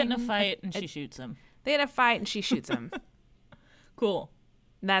something. They get in a fight and she shoots him. They get in a fight and she shoots him. Cool.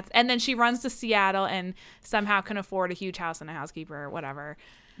 And then she runs to Seattle and somehow can afford a huge house and a housekeeper or whatever.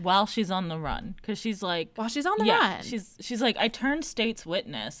 While she's on the run, because she's like, While she's on the run, she's like, I turned state's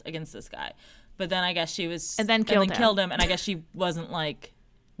witness against this guy, but then I guess she was and then killed him, and I guess she wasn't like,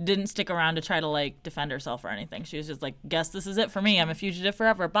 didn't stick around to try to like defend herself or anything. She was just like, guess this is it for me. I'm a fugitive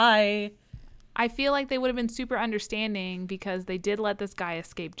forever. Bye. I feel like they would have been super understanding because they did let this guy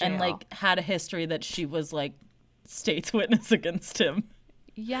escape jail and like had a history that she was like state's witness against him.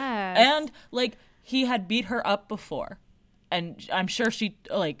 Yes, and like he had beat her up before. And I'm sure she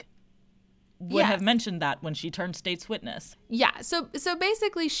like would have mentioned that when she turned state's witness. Yeah. So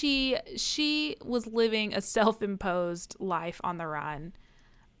basically she was living a self-imposed life on the run.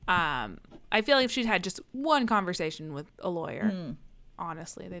 I feel like if she'd had just one conversation with a lawyer,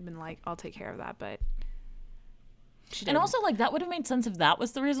 honestly, they'd been like, I'll take care of that. But she didn't. And also, like, that would have made sense if that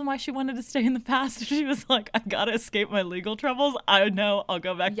was the reason why she wanted to stay in the past. If she was like, I gotta escape my legal troubles. I know I'll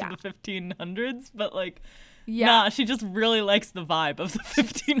go back to the 1500s. But like, nah, she just really likes the vibe of the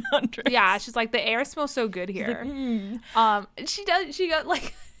 1500s. Yeah, she's like, the air smells so good here. Like, she got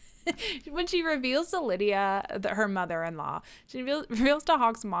like when she reveals to Lydia, her mother-in-law, she reveals to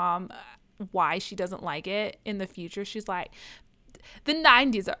Hawk's mom why she doesn't like it in the future. She's like, the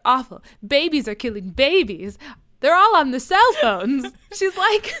 90s are awful. Babies are killing babies. They're all on the cell phones. She's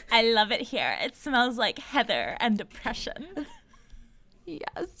like, I love it here. It smells like heather and depression.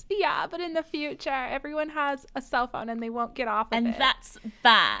 Yes, yeah, but in the future, everyone has a cell phone and they won't get off of it. And that's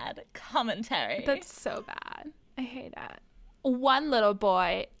bad commentary. That's so bad. I hate it. One little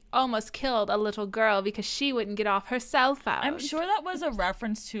boy almost killed a little girl because she wouldn't get off her cell phone. I'm sure that was a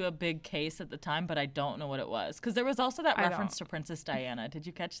reference to a big case at the time, but I don't know what it was. Because there was also that reference to Princess Diana. Did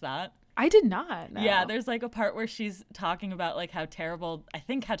you catch that? I did not. No. Yeah, there's like a part where she's talking about like how terrible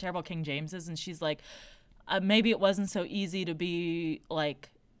King James is, and she's like, maybe it wasn't so easy to be like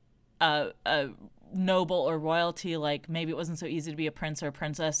a noble or royalty. Like maybe it wasn't so easy to be a prince or a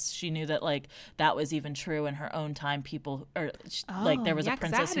princess. She knew that like that was even true in her own time. People like there was a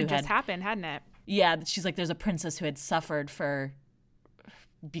princess who had just happened, hadn't it? Yeah, she's like, there's a princess who had suffered for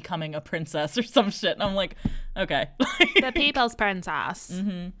becoming a princess or some shit. And I'm like, okay. The people's princess.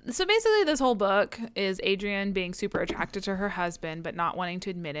 Mm-hmm. So basically this whole book is Adrian being super attracted to her husband but not wanting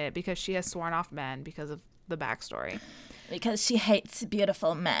to admit it because she has sworn off men because of the backstory. Because she hates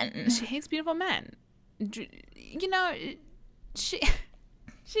beautiful men. She hates beautiful men. You know, she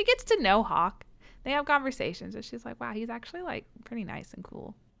gets to know Hawk. They have conversations and she's like, wow, he's actually like pretty nice and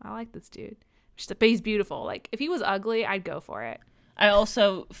cool. I like this dude. She's like, but he's beautiful. Like if he was ugly, I'd go for it. I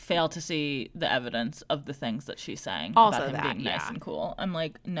also fail to see the evidence of the things that she's saying also about him being nice and cool. I'm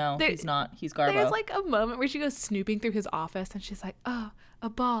like, no, he's not. He's Garbo. There's like a moment where she goes snooping through his office and she's like, oh, a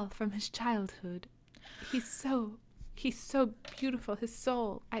ball from his childhood. He's so beautiful. His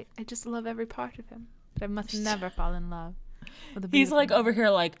soul. I just love every part of him. But I must never fall in love with a beautiful He's like man. over here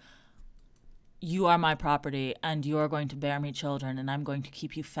like, you are my property and you are going to bear me children and I'm going to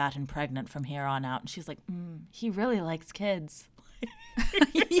keep you fat and pregnant from here on out. And she's like, he really likes kids.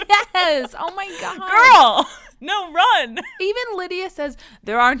 Yes. Oh my God. Girl, no, run. Even Lydia says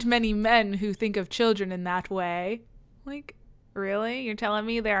there aren't many men who think of children in that way. Like, really? You're telling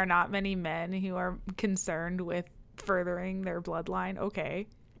me there are not many men who are concerned with furthering their bloodline? Okay.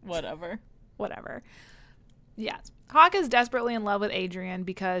 Whatever. Yes. Hawk is desperately in love with Adrian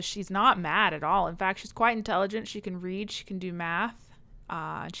because she's not mad at all. In fact, she's quite intelligent. She can read. She can do math.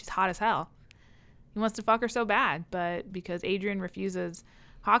 And she's hot as hell. He wants to fuck her so bad, but because Adrian refuses,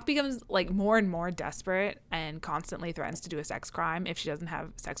 Hawk becomes like more and more desperate and constantly threatens to do a sex crime if she doesn't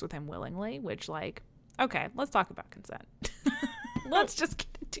have sex with him willingly, which like, okay, let's talk about consent. Let's just get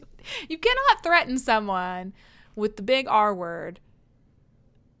into it. You cannot threaten someone with the big R word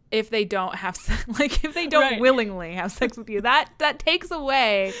if they don't have like if they don't willingly have sex with you. That takes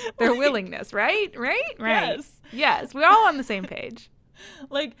away their willingness, right? Yes, we're all on the same page.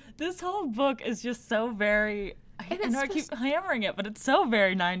 Like, this whole book is just so very, I know I keep hammering it, but it's so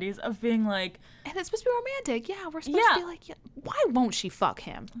very 90s of being like. And it's supposed to be romantic. Yeah, we're supposed to be like, why won't she fuck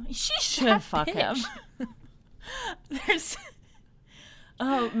him? She should fuck him.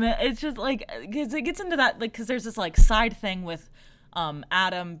 Oh, man, it's just like, because it gets into that, like, because there's this, like, side thing with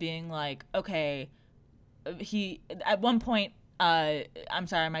Adam being like, okay, he at one point. I'm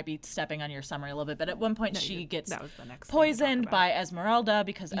sorry, I might be stepping on your summary a little bit, but at one point she gets that was the next thing to talk poisoned about. by Esmeralda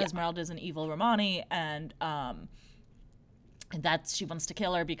because Esmeralda is an evil Romani, and that she wants to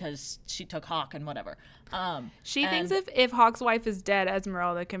kill her because she took Hawk and whatever. She and thinks if Hawk's wife is dead,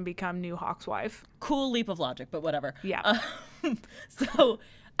 Esmeralda can become new Hawk's wife. cool leap of logic, but whatever. Yeah. So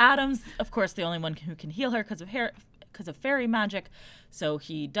Adam's, of course, the only one who can heal her because of fairy magic. So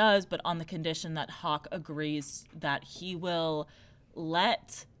he does, but on the condition that Hawk agrees that he will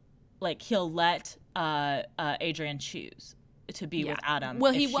he'll let Adrian choose to be with Adam.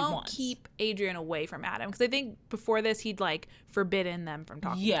 Well, if he she won't wants. keep Adrian away from Adam because I think before this he'd like forbidden them from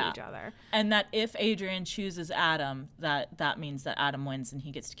talking to each other. And that if Adrian chooses Adam, that means that Adam wins and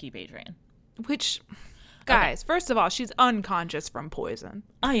he gets to keep Adrian. Which, guys, first of all, she's unconscious from poison.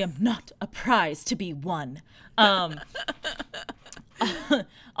 I am not a prize to be won.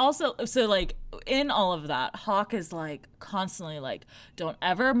 Also, so like in all of that, Hawk is like constantly like, don't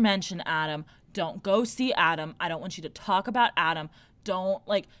ever mention Adam. Don't go see Adam. I don't want you to talk about Adam. Don't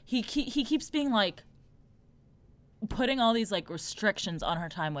like he keeps being like putting all these like restrictions on her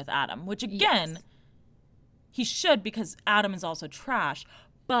time with Adam, which again, he should because Adam is also trash,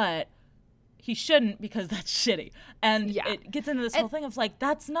 but he shouldn't because that's shitty. And it gets into this whole thing of like,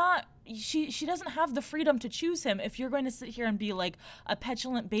 that's not, she doesn't have the freedom to choose him if you're going to sit here and be like a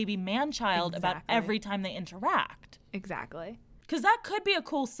petulant baby man-child about every time they interact. Exactly. Because that could be a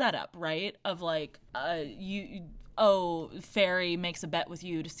cool setup, right? Of like, fairy makes a bet with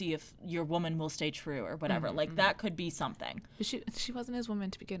you to see if your woman will stay true or whatever. Mm-hmm. Like that could be something. But she wasn't his woman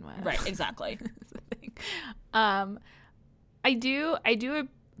to begin with. Right, exactly. That's the thing.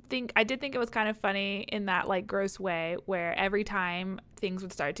 I did think it was kind of funny in that like gross way where every time things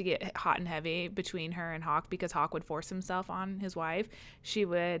would start to get hot and heavy between her and Hawk because Hawk would force himself on his wife, she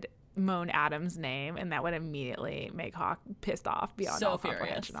would moan Adam's name and that would immediately make Hawk pissed off beyond all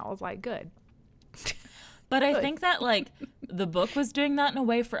comprehension. I was like, good. But I think that like the book was doing that in a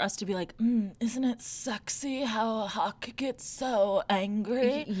way for us to be like, isn't it sexy how Hawk gets so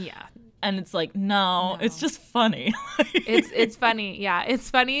angry? Yeah. And it's like, no, it's just funny. It's funny. Yeah. It's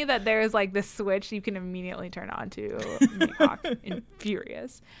funny that there's like this switch you can immediately turn on to make Hawk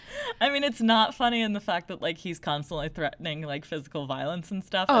furious. I mean, it's not funny in the fact that like he's constantly threatening like physical violence and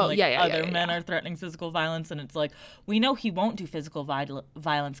stuff. Oh, and, like, other men are threatening physical violence. And it's like, we know he won't do physical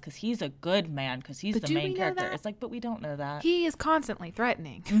violence because he's a good man because he's the main character. It's like, but we don't know that. He is constantly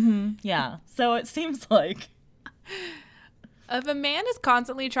threatening. Mm-hmm. Yeah. So it seems like... If a man is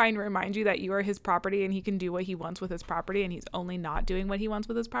constantly trying to remind you that you are his property and he can do what he wants with his property and he's only not doing what he wants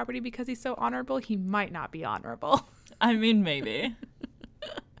with his property because he's so honorable, he might not be honorable. I mean, maybe.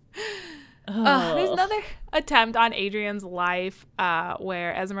 There's another attempt on Adrian's life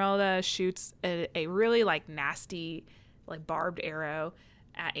where Esmeralda shoots a really like nasty like barbed arrow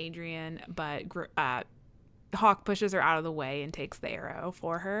at Adrian, but Hawk pushes her out of the way and takes the arrow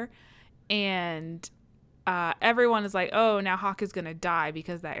for her. And everyone is like, oh, now Hawk is gonna die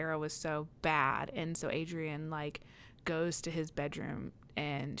because that arrow was so bad. And so Adrian like goes to his bedroom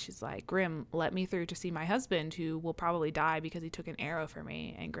and she's like, Grim, let me through to see my husband who will probably die because he took an arrow for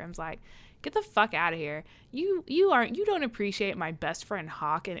me. And Grim's like, get the fuck out of here. You don't appreciate my best friend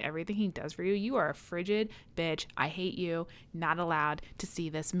Hawk and everything he does for you. You are a frigid bitch. I hate you. Not allowed to see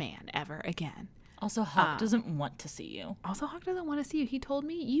this man ever again. Also, Hawk doesn't want to see you. Hawk doesn't want to see you. He told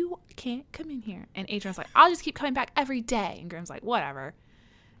me you can't come in here. And Adrian's like, I'll just keep coming back every day. And Grim's like, whatever.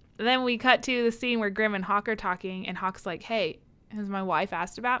 Then we cut to the scene where Grim and Hawk are talking. And Hawk's like, hey, has my wife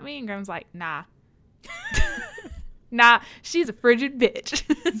asked about me? And Grim's like, nah. Nah, she's a frigid bitch.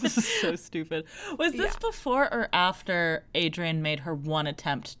 This is so stupid. Was this before or after Adrian made her one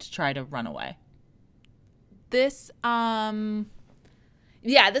attempt to try to run away? This,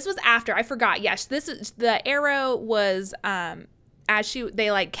 yeah, this was after. I forgot. Yes, the arrow was as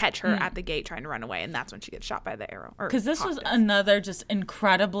they like catch her at the gate trying to run away, and that's when she gets shot by the arrow. Because this was another just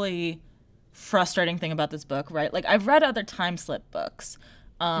incredibly frustrating thing about this book, right? Like I've read other time slip books.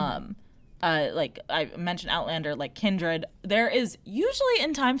 Like I mentioned Outlander, like Kindred. There is usually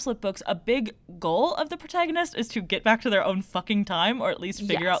in time slip books a big goal of the protagonist is to get back to their own fucking time or at least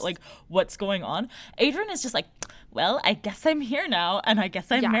figure out like what's going on. Adrian is just like, well, I guess I'm here now and I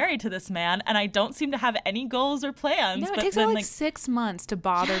guess I'm married to this man and I don't seem to have any goals or plans. No, it takes her like 6 months to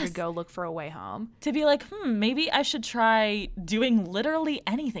bother to go look for a way home. To be like, maybe I should try doing literally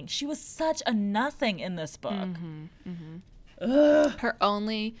anything. She was such a nothing in this book. Her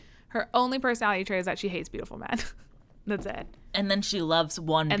only personality trait is that she hates beautiful men. That's it. And then she loves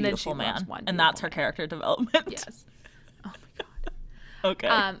one beautiful man. And that's her character development. Yes. Oh my God. Okay.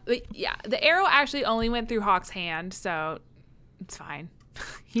 But yeah, the arrow actually only went through Hawk's hand, so it's fine.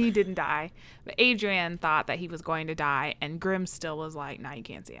 He didn't die. But Adrian thought that he was going to die, and Grimm still was like, "Nah, you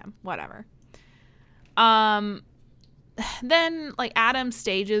can't see him. Whatever." Then like Adam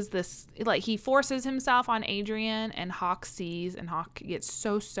stages this, like he forces himself on Adrian, and Hawk sees, and Hawk gets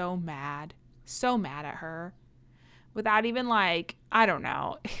so mad at her, without even like, I don't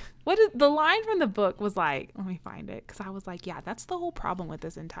know. What is the line from the book was like, let me find it, because I was like, yeah, that's the whole problem with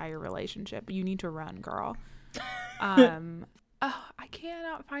this entire relationship. You need to run, girl. Oh, I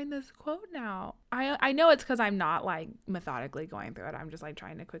cannot find this quote now. I know it's because I'm not like methodically going through it. I'm just like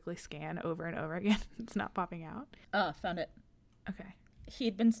trying to quickly scan over and over again. It's not popping out. Found it. Okay.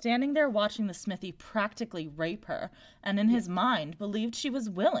 He'd been standing there watching the smithy practically rape her, and in his mind believed she was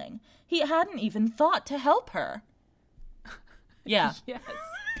willing. He hadn't even thought to help her. Yeah. Yes.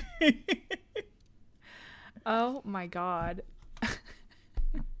 Oh my God.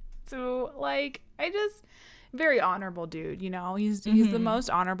 So like, very honorable dude, you know. He's the most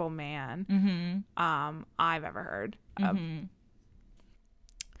honorable man I've ever heard of.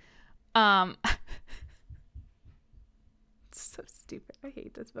 It's so stupid. I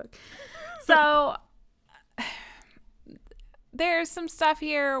hate this book. So there's some stuff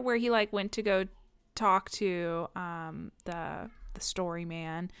here where he like went to go talk to the story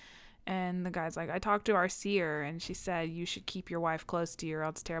man, and the guy's like, I talked to our seer, and she said you should keep your wife close to you or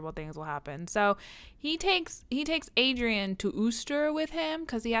else terrible things will happen. So he takes Adrian to Ooster with him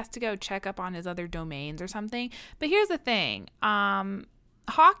because he has to go check up on his other domains or something. But here's the thing.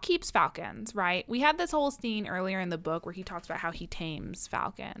 Hawk keeps falcons, right? We had this whole scene earlier in the book where he talks about how he tames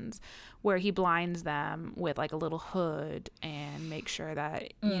falcons, where he blinds them with like a little hood and makes sure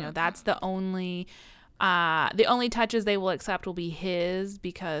that, you know, that's the only touches they will accept will be his,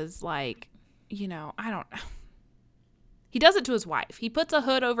 because like, you know, I don't know. He does it to his wife. He puts a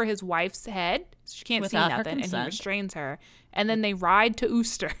hood over his wife's head so she can't Without see her nothing, and he consent. restrains her. And then they ride to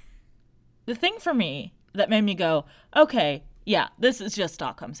Ooster. The thing for me that made me go, okay, yeah, this is just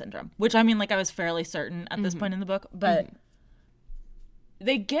Stockholm Syndrome, which I mean, like I was fairly certain at this point in the book, but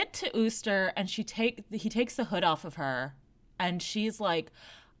they get to Ooster and he takes the hood off of her, and she's like,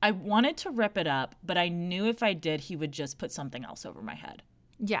 I wanted to rip it up, but I knew if I did, he would just put something else over my head.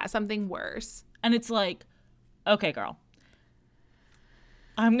 Yeah, something worse. And it's like, okay, girl,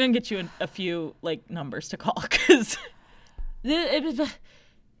 I'm going to get you a few like numbers to call, because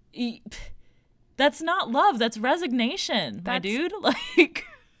that's not love. That's resignation, my dude. Like,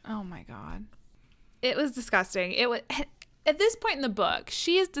 oh my God. It was disgusting. It was, at this point in the book,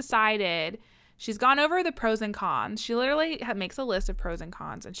 she has decided, she's gone over the pros and cons. She literally makes a list of pros and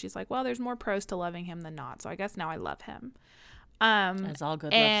cons, and she's like, well, there's more pros to loving him than not. So I guess now I love him. as all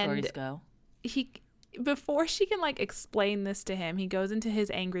good love stories go. Before she can like explain this to him, he goes into his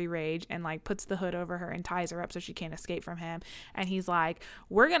angry rage and like puts the hood over her and ties her up so she can't escape from him. And he's like,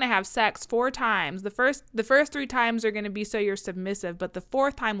 we're gonna have sex 4 times. The first 3 times are gonna be so you're submissive, but the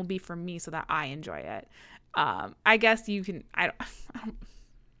 4th time will be for me so that I enjoy it. I guess you can. I don't.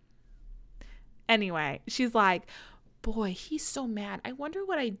 Anyway, she's like, boy, he's so mad. I wonder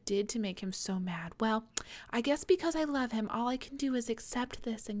what I did to make him so mad. Well, I guess because I love him, all I can do is accept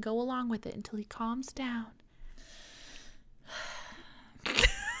this and go along with it until he calms down.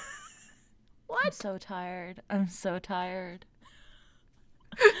 What? I'm so tired. I'm so tired.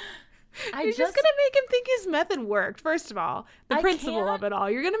 You're just gonna make him think his method worked. First of all, the principle of it all.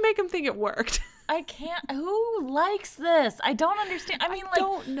 You're gonna make him think it worked. I can't. Who likes this? I don't understand. I mean, I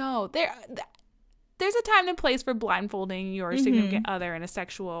don't know. There's a time and place for blindfolding your significant other in a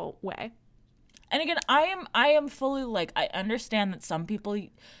sexual way. And again, I am fully like, I understand that some people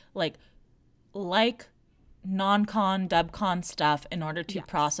like non-con, dub-con stuff in order to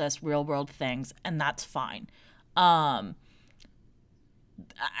process real world things, and that's fine.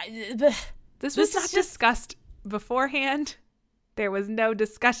 This was not discussed beforehand. There was no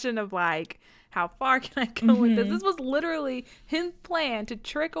discussion of like, how far can I go with this? This was literally his plan to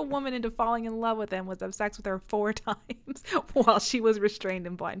trick a woman into falling in love with him, was have sex with her 4 times while she was restrained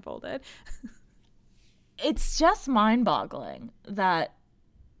and blindfolded. It's just mind-boggling that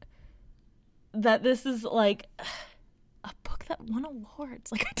this is like a book that won awards.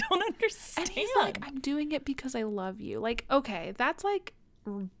 Like, I don't understand. And he's like, I'm doing it because I love you. Like, okay, that's like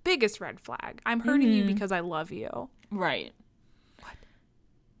biggest red flag. I'm hurting you because I love you. Right.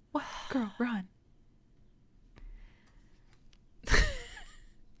 What? Girl, run.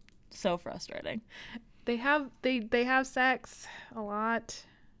 So frustrating. They have sex a lot.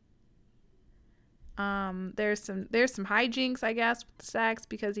 There's some hijinks, I guess, with the sex,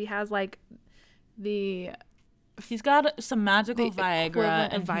 because he has like the He's got some magical The Viagra,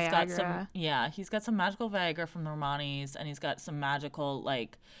 equivalent and of he's got some Viagra. he's got some magical Viagra from the Romanis, and he's got some magical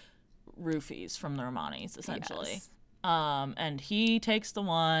like roofies from the Romanis, essentially. Yes. And he takes the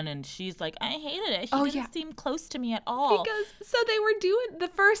one, and she's like, I hated it. He Oh, didn't yeah. seem close to me at all. Because so they were doing the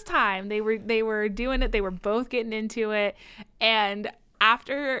first time they were doing it. They were both getting into it, and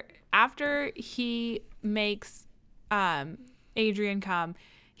after he makes Adrian come,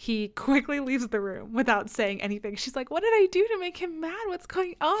 he quickly leaves the room without saying anything. She's like, "What did I do to make him mad? What's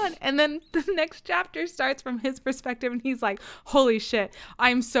going on?" And then the next chapter starts from his perspective, and he's like, "Holy shit!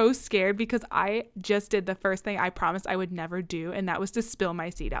 I'm so scared because I just did the first thing I promised I would never do, and that was to spill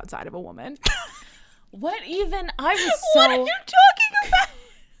my seed outside of a woman." What even? I was so. What are you talking about?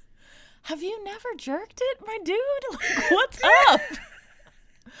 Have you never jerked it, my dude? Like, what's up?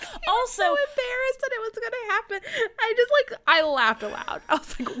 Also, So embarrassed that it was gonna happen. I laughed aloud. I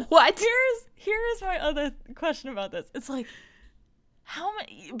was like, "What?" here's my other question about this. It's like, how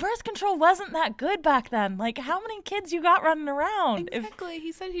many birth control wasn't that good back then? Like, how many kids you got running around? Exactly.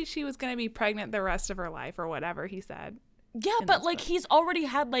 He said she was gonna be pregnant the rest of her life or whatever he said. Yeah, in but this like book. he's already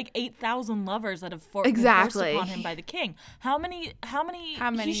had like 8,000 lovers that have been forced Exactly. upon him by the king. How many?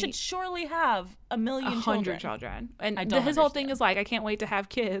 He should surely have 100 children. And I don't his whole thing understand. is like, I can't wait to have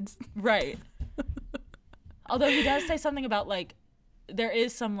kids. Right. Although he does say something about like there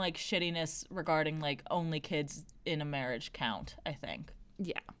is some like shittiness regarding like only kids in a marriage count, I think.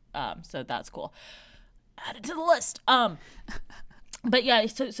 Yeah. So that's cool. Add it to the list. But yeah,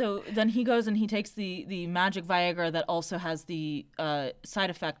 so then he goes and he takes the magic Viagra that also has the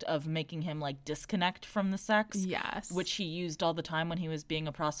side effect of making him like disconnect from the sex. Yes. Which he used all the time when he was being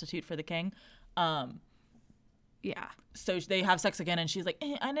a prostitute for the king. Yeah. So they have sex again, and she's like,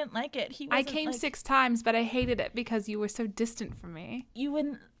 I didn't like it. I came like, 6 times, but I hated it because you were so distant from me.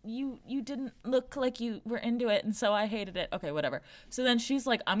 you didn't look like you were into it, and so I hated it. Okay, whatever. So then she's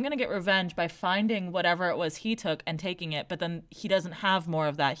like, I'm gonna get revenge by finding whatever it was he took and taking it, but then he doesn't have more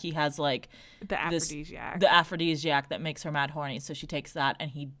of that. He has like The aphrodisiac. the aphrodisiac that makes her mad horny, so she takes that,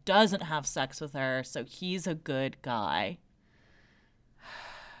 and he doesn't have sex with her, so he's a good guy.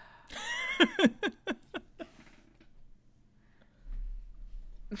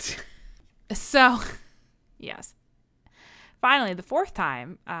 So, yes. Finally, the 4th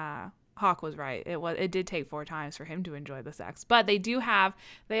time, Hawk was right. It did take 4 times for him to enjoy the sex. But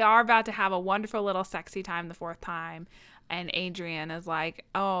they are about to have a wonderful little sexy time the 4th time. And Adrian is like,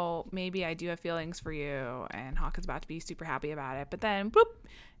 "Oh, maybe I do have feelings for you." And Hawk is about to be super happy about it. But then, boop,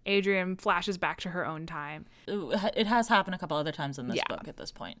 Adrian flashes back to her own time. It has happened a couple other times in this Yeah. book at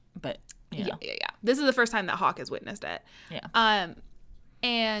this point, but you know. Yeah. This is the first time that Hawk has witnessed it. Yeah.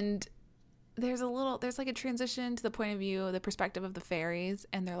 And there's like a transition to the point of view, the perspective of the fairies,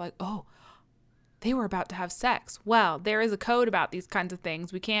 and they're like, "Oh, they were about to have sex. Well, there is a code about these kinds of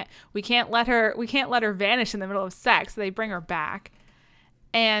things. We can't let her vanish in the middle of sex." So they bring her back,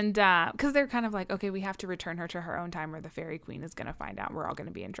 and because they're kind of like, okay, we have to return her to her own time, or the fairy queen is gonna find out. We're all gonna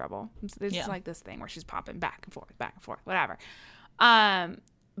be in trouble. So there's just like this thing where she's popping back and forth, whatever.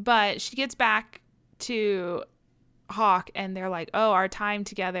 But she gets back to Hawk, and they're like, "Oh, our time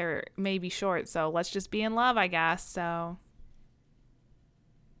together may be short, so let's just be in love, I guess." So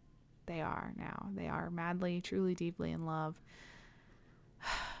they are now. They are madly, truly, deeply in love.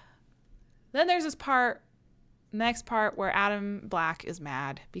 Then there's next part where Adam Black is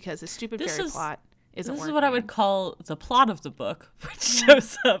mad because his stupid fairy plot isn't working. This is what I would call the plot of the book, which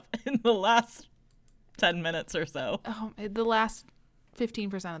shows up in the last 10 minutes or so. Oh, the last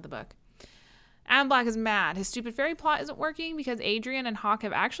 15% of the book. Adam Black is mad. His stupid fairy plot isn't working because Adrian and Hawk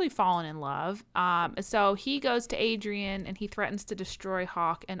have actually fallen in love. So he goes to Adrian and he threatens to destroy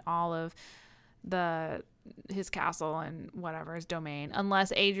Hawk and all of his castle and whatever, his domain,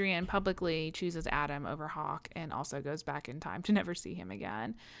 unless Adrian publicly chooses Adam over Hawk and also goes back in time to never see him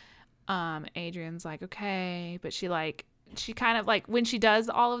again. Adrian's like, okay, but she kind of like, when she does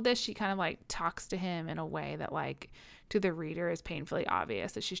all of this, she kind of like talks to him in a way that like to the reader is painfully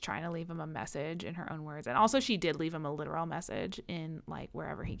obvious that she's trying to leave him a message in her own words. And also she did leave him a literal message in like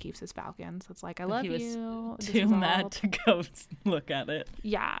wherever he keeps his falcons. It's like, I love you. He was This too is all- mad to go look at it.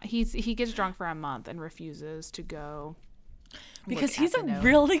 Yeah, he gets drunk for a month and refuses to go Because look he's at a the note.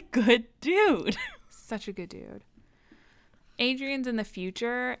 really good dude. Such a good dude. Adrian's in the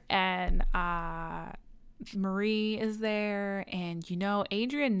future, and Marie is there, and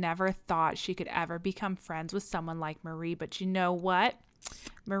Adrian never thought she could ever become friends with someone like Marie, but you know what?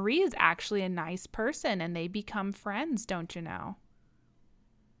 Marie is actually a nice person, and they become friends, don't you know?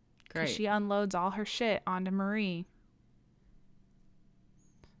 'Cause Great. she unloads all her shit onto Marie.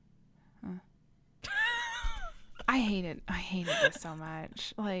 I hated this so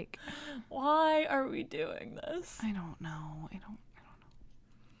much. Like, why are we doing this? I don't know.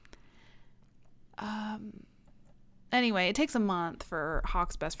 Anyway, it takes a month for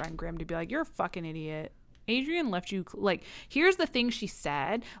Hawk's best friend Grim to be like, you're a fucking idiot. Adrian left you, like, here's the thing she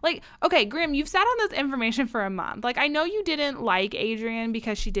said. Like, okay, Grim, you've sat on this information for a month. Like, I know you didn't like Adrian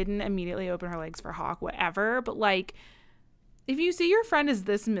because she didn't immediately open her legs for Hawk, whatever, but, like, if you see your friend is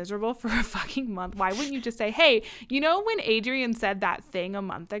this miserable for a fucking month, why wouldn't you just say, hey, you know when Adrian said that thing a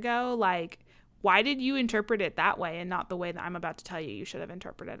month ago, like, why did you interpret it that way and not the way that I'm about to tell you should have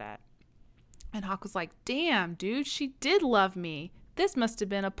interpreted it? And Hawk was like, damn, dude, she did love me. This must have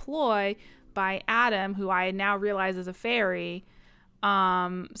been a ploy by Adam, who I now realize is a fairy. So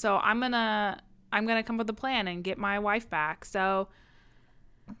I'm gonna come up with a plan and get my wife back. So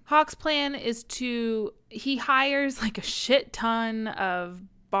Hawk's plan is he hires like a shit ton of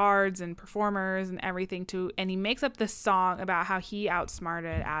bards and performers and everything and he makes up this song about how he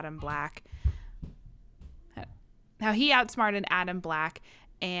outsmarted Adam Black.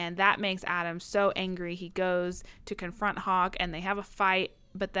 And that makes Adam so angry. He goes to confront Hawk and they have a fight,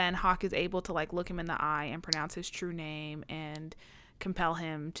 but then Hawk is able to like look him in the eye and pronounce his true name and compel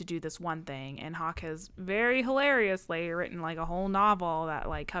him to do this one thing. And Hawk has very hilariously written like a whole novel that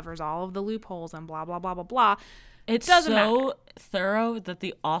like covers all of the loopholes and blah, blah, blah, blah, blah. It's so thorough that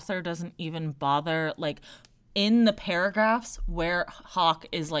the author doesn't even bother, like, in the paragraphs where Hawk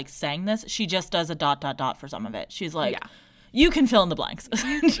is like saying this, she just does a ... for some of it. She's like, you can fill in the blanks.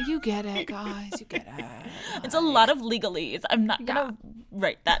 You get it, guys. You get it. It's a lot of legalese. I'm not going to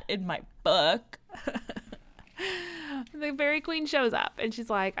write that in my book. The Fairy Queen shows up and she's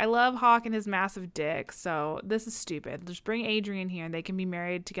like, I love Hawk and his massive dick, so this is stupid. Just bring Adrian here and they can be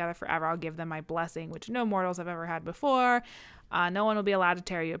married together forever. I'll give them my blessing, which no mortals have ever had before. No one will be allowed to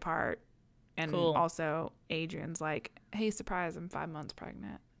tear you apart. And also Adrian's like, hey, surprise, I'm 5 months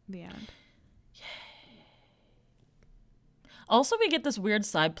pregnant. The end. Also, we get this weird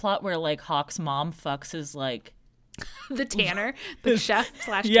side plot where, like, Hawk's mom fucks his, like... the tanner, the chef /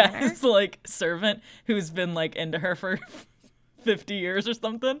 tanner. Yeah, his, like, servant who's been, like, into her for 50 years or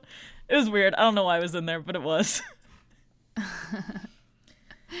something. It was weird. I don't know why it was in there, but it was.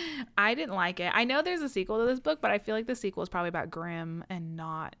 I didn't like it. I know there's a sequel to this book, but I feel like the sequel is probably about Grimm and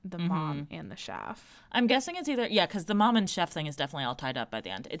not the mom and the chef. I'm guessing it's either, because the mom and chef thing is definitely all tied up by the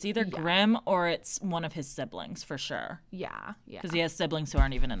end. It's either Grimm or it's one of his siblings for sure. Yeah. Because he has siblings who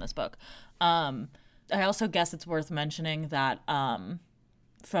aren't even in this book. I also guess it's worth mentioning that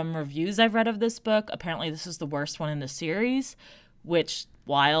from reviews I've read of this book, apparently this is the worst one in the series, which,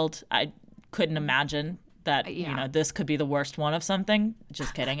 wild. I couldn't imagine that, you know, this could be the worst one of something.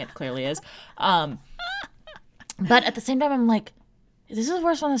 Just kidding. It clearly is. But at the same time, I'm like, this is the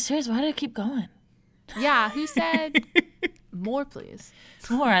worst one in the series. Why did it keep going? Yeah. Who said more, please?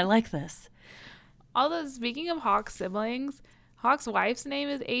 More. I like this. Although, speaking of Hawk's siblings, Hawk's wife's name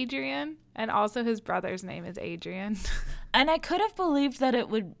is Adrian, and also his brother's name is Adrian. And I could have believed that it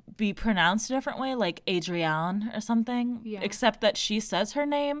would be pronounced a different way, like Adrienne or something, except that she says her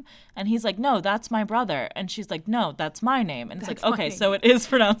name, and he's like, no, that's my brother. And she's like, no, that's my name. And it's like, okay, so it is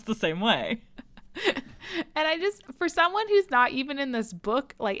pronounced the same way. And I just, for someone who's not even in this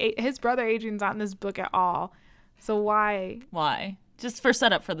book, like his brother Adrian's not in this book at all. So why? Why? Just for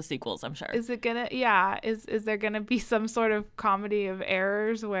setup for the sequels, I'm sure. Is it gonna, is there gonna be some sort of comedy of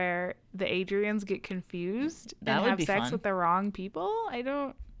errors where the Adrians get confused and have sex with the wrong people? I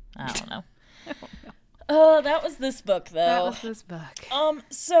don't know. Oh, that was this book, though. That was this book.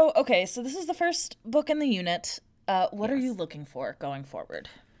 So this is the first book in the unit. What are you looking for going forward?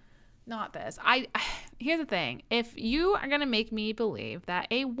 Not this. Here's the thing. If you are gonna make me believe that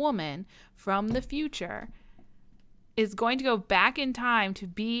a woman from the future is going to go back in time to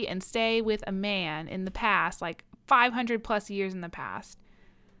be and stay with a man in the past, like 500 plus years in the past,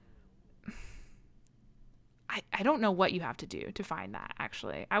 I don't know what you have to do to find that,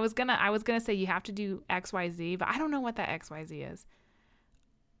 actually. I was gonna say you have to do XYZ, but I don't know what that XYZ is.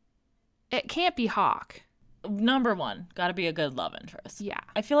 It can't be Hawk. Number one, gotta be a good love interest. Yeah.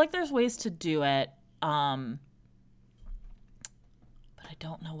 I feel like there's ways to do it, but I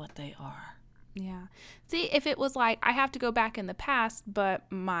don't know what they are. Yeah. See, if it was like, I have to go back in the past,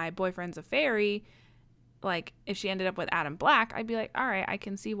 but my boyfriend's a fairy, like, if she ended up with Adam Black, I'd be like, all right, I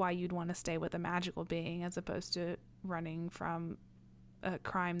can see why you'd want to stay with a magical being as opposed to running from a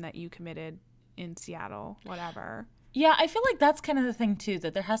crime that you committed in Seattle, whatever. Yeah, I feel like that's kind of the thing, too,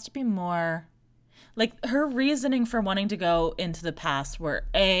 that there has to be more, like, her reasoning for wanting to go into the past were,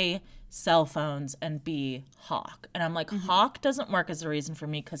 A, cell phones, and B, Hawk. And I'm like, Hawk doesn't work as a reason for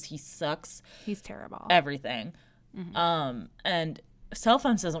me because he sucks. He's terrible. Everything. And cell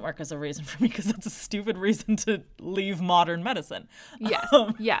phones doesn't work as a reason for me because that's a stupid reason to leave modern medicine. Yes.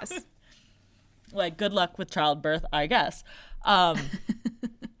 Yes. Like, good luck with childbirth, I guess.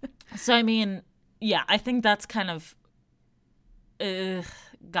 So, I mean, yeah, I think that's kind of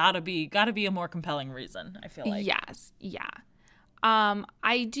gotta be a more compelling reason, I feel like. Yes. Yeah.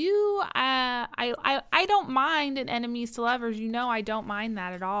 I do. I don't mind an enemies to lovers. You know, I don't mind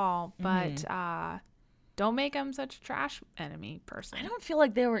that at all. But don't make him such a trash enemy person. I don't feel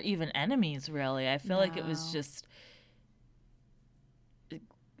like they were even enemies, really. I feel like it was just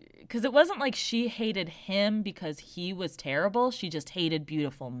because it wasn't like she hated him because he was terrible. She just hated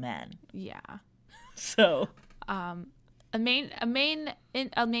beautiful men. Yeah. So, a main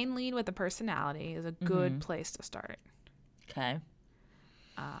lead with a personality is a good place to start. Okay.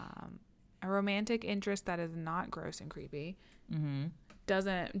 A romantic interest that is not gross and creepy.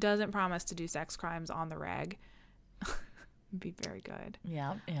 Doesn't promise to do sex crimes on the reg. Be very good.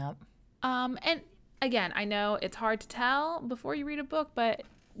 Yeah. And again, I know it's hard to tell before you read a book, but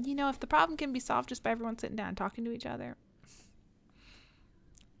you know, if the problem can be solved just by everyone sitting down and talking to each other,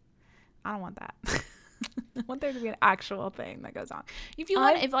 I don't want that. I want there to be an actual thing that goes on. If you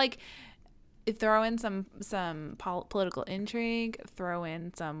want, throw in some political intrigue, throw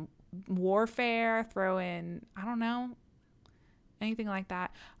in some warfare, throw in, I don't know, anything like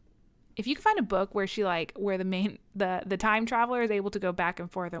that. If you can find a book where where the time traveler is able to go back and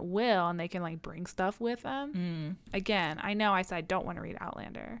forth at will and they can bring stuff with them. Again, I know I said I don't want to read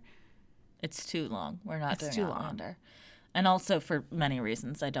Outlander. It's too long. We're not doing Outlander. Long. And also for many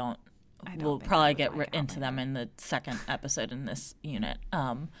reasons, we'll probably get into them in the second episode in this unit.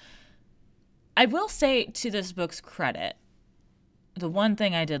 I will say, to this book's credit, the one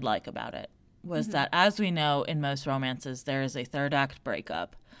thing I did like about it was that, as we know in most romances, there is a third act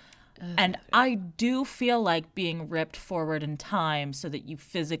breakup. And I do feel like being ripped forward in time so that you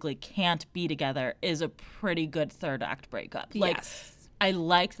physically can't be together is a pretty good third act breakup. Yes. I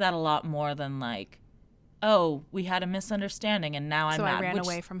liked that a lot more than oh, we had a misunderstanding and now I'm mad. So I ran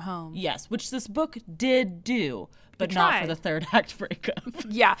away from home. Yes, which this book did do, but not for the third act breakup.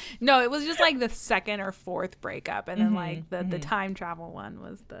 Yeah. No, it was just the second or fourth breakup. And then the time travel one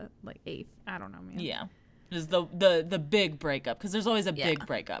was the eighth. I don't know, man. Yeah. It was the big breakup, because there's always a big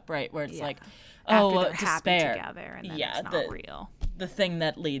breakup, right? Where it's after they're despair. Happy together and then it's not real. The thing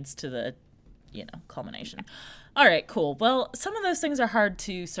that leads to the, culmination. All right, cool. Well, some of those things are hard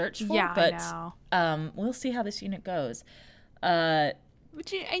to search for, but I know. We'll see how this unit goes. Again,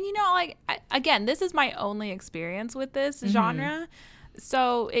 this is my only experience with this genre,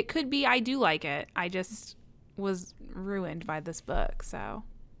 so it could be I do like it. I just was ruined by this book, so.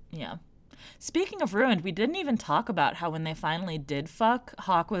 Yeah. Speaking of ruined, we didn't even talk about how when they finally did fuck,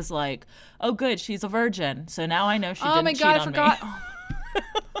 Hawk was like, oh, good, she's a virgin, so now I know she didn't cheat on me. Oh, my God, I forgot.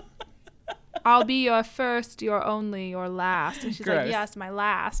 I'll be your first, your only, your last. And she's like, yes, my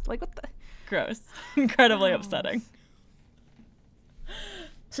last. What the? Gross. Incredibly upsetting.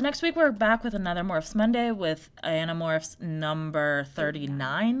 So next week we're back with another Morphs Monday with Animorphs number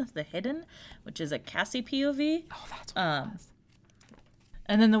 39, The Hidden, which is a Cassie POV. Oh, that's what it was.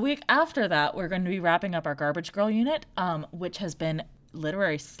 And then the week after that, we're going to be wrapping up our Garbage Girl unit, which has been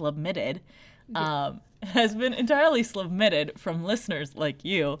literary slubmitted. Has been entirely slubmitted from listeners like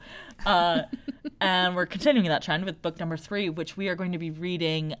you. And we're continuing that trend with book number 3, which we are going to be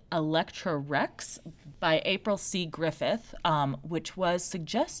reading Electra Rex by April C. Griffith, which was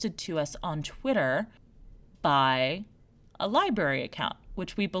suggested to us on Twitter by a library account,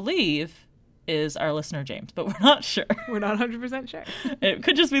 which we believe is our listener James, but we're not sure. We're not 100% sure. It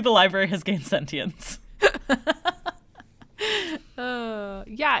could just be the library has gained sentience.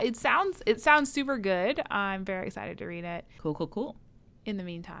 Yeah, it sounds super good. I'm very excited to read it. Cool. In the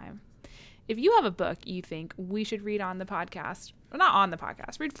meantime, if you have a book you think we should read on the podcast, or not on the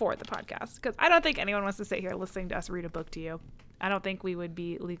podcast, read for the podcast, because I don't think anyone wants to sit here listening to us read a book to you. I don't think we would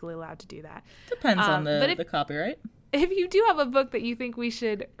be legally allowed to do that. Depends on the copyright. If you do have a book that you think we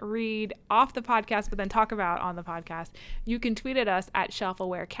should read off the podcast but then talk about on the podcast, you can tweet at us at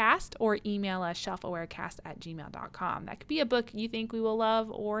shelfawarecast or email us shelfawarecast@gmail.com. That could be a book you think we will love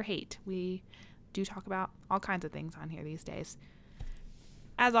or hate. We do talk about all kinds of things on here these days.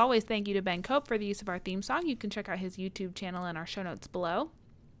 As always, thank you to Ben Cope for the use of our theme song. You can check out his YouTube channel in our show notes below.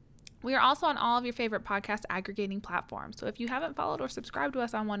 We are also on all of your favorite podcast aggregating platforms. So if you haven't followed or subscribed to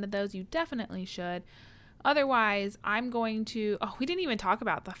us on one of those, you definitely should. Otherwise, I'm going to... Oh, we didn't even talk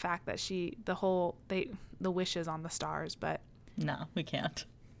about the fact that the wishes on the stars, but... No, we can't.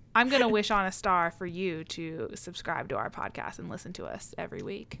 I'm going to wish on a star for you to subscribe to our podcast and listen to us every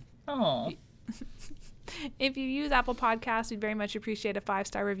week. Oh, If you use Apple Podcasts, we'd very much appreciate a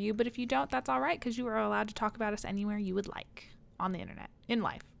 5-star review. But if you don't, that's all right, because you are allowed to talk about us anywhere you would like on the internet, in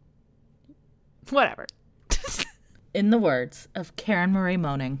life. Whatever. In the words of Karen Marie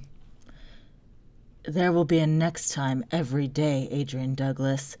Moaning, there will be a next time every day, Adrian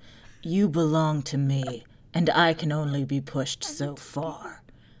Douglas. You belong to me, and I can only be pushed so far.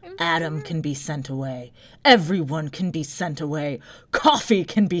 Adam can be sent away. Everyone can be sent away. Coffee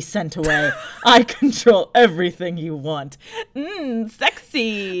can be sent away. I control everything you want.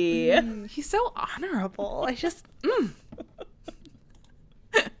 Sexy. He's so honorable. I just...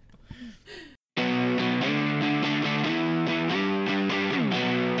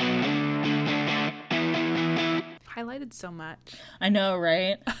 highlighted so much. I know,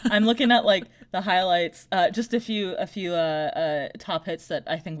 right? I'm looking at like the highlights, just a few top hits that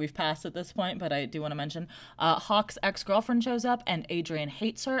I think we've passed at this point, but I do want to mention Hawk's ex-girlfriend shows up and Adrian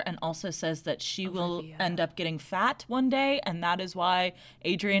hates her and also says that she will end up getting fat one day, and that is why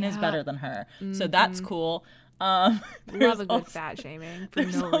Adrian is better than her. So that's cool. Love a good fat shaming for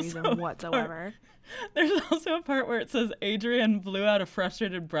no reason whatsoever. There's also a part where it says Adrian blew out a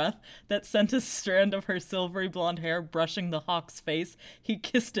frustrated breath that sent a strand of her silvery blonde hair brushing the Hawk's face. He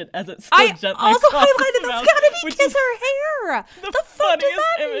kissed it as it slid gently also across his highlighted mouth, that's gotta be which kiss is her hair. The fuck does funniest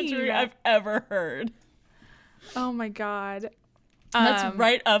that imagery mean? I've ever heard. Oh my god. That's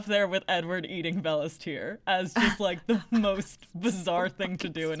right up there with Edward eating Bella's tear as just like the most bizarre thing to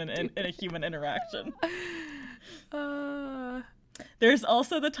do in a human interaction. There's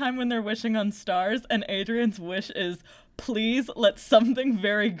also the time when they're wishing on stars, and Adrian's wish is, please let something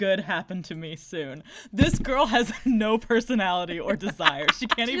very good happen to me soon. This girl has no personality or desire. She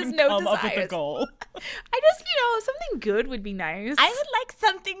can't even come up with a goal. I just, something good would be nice. I would like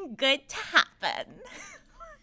something good to happen.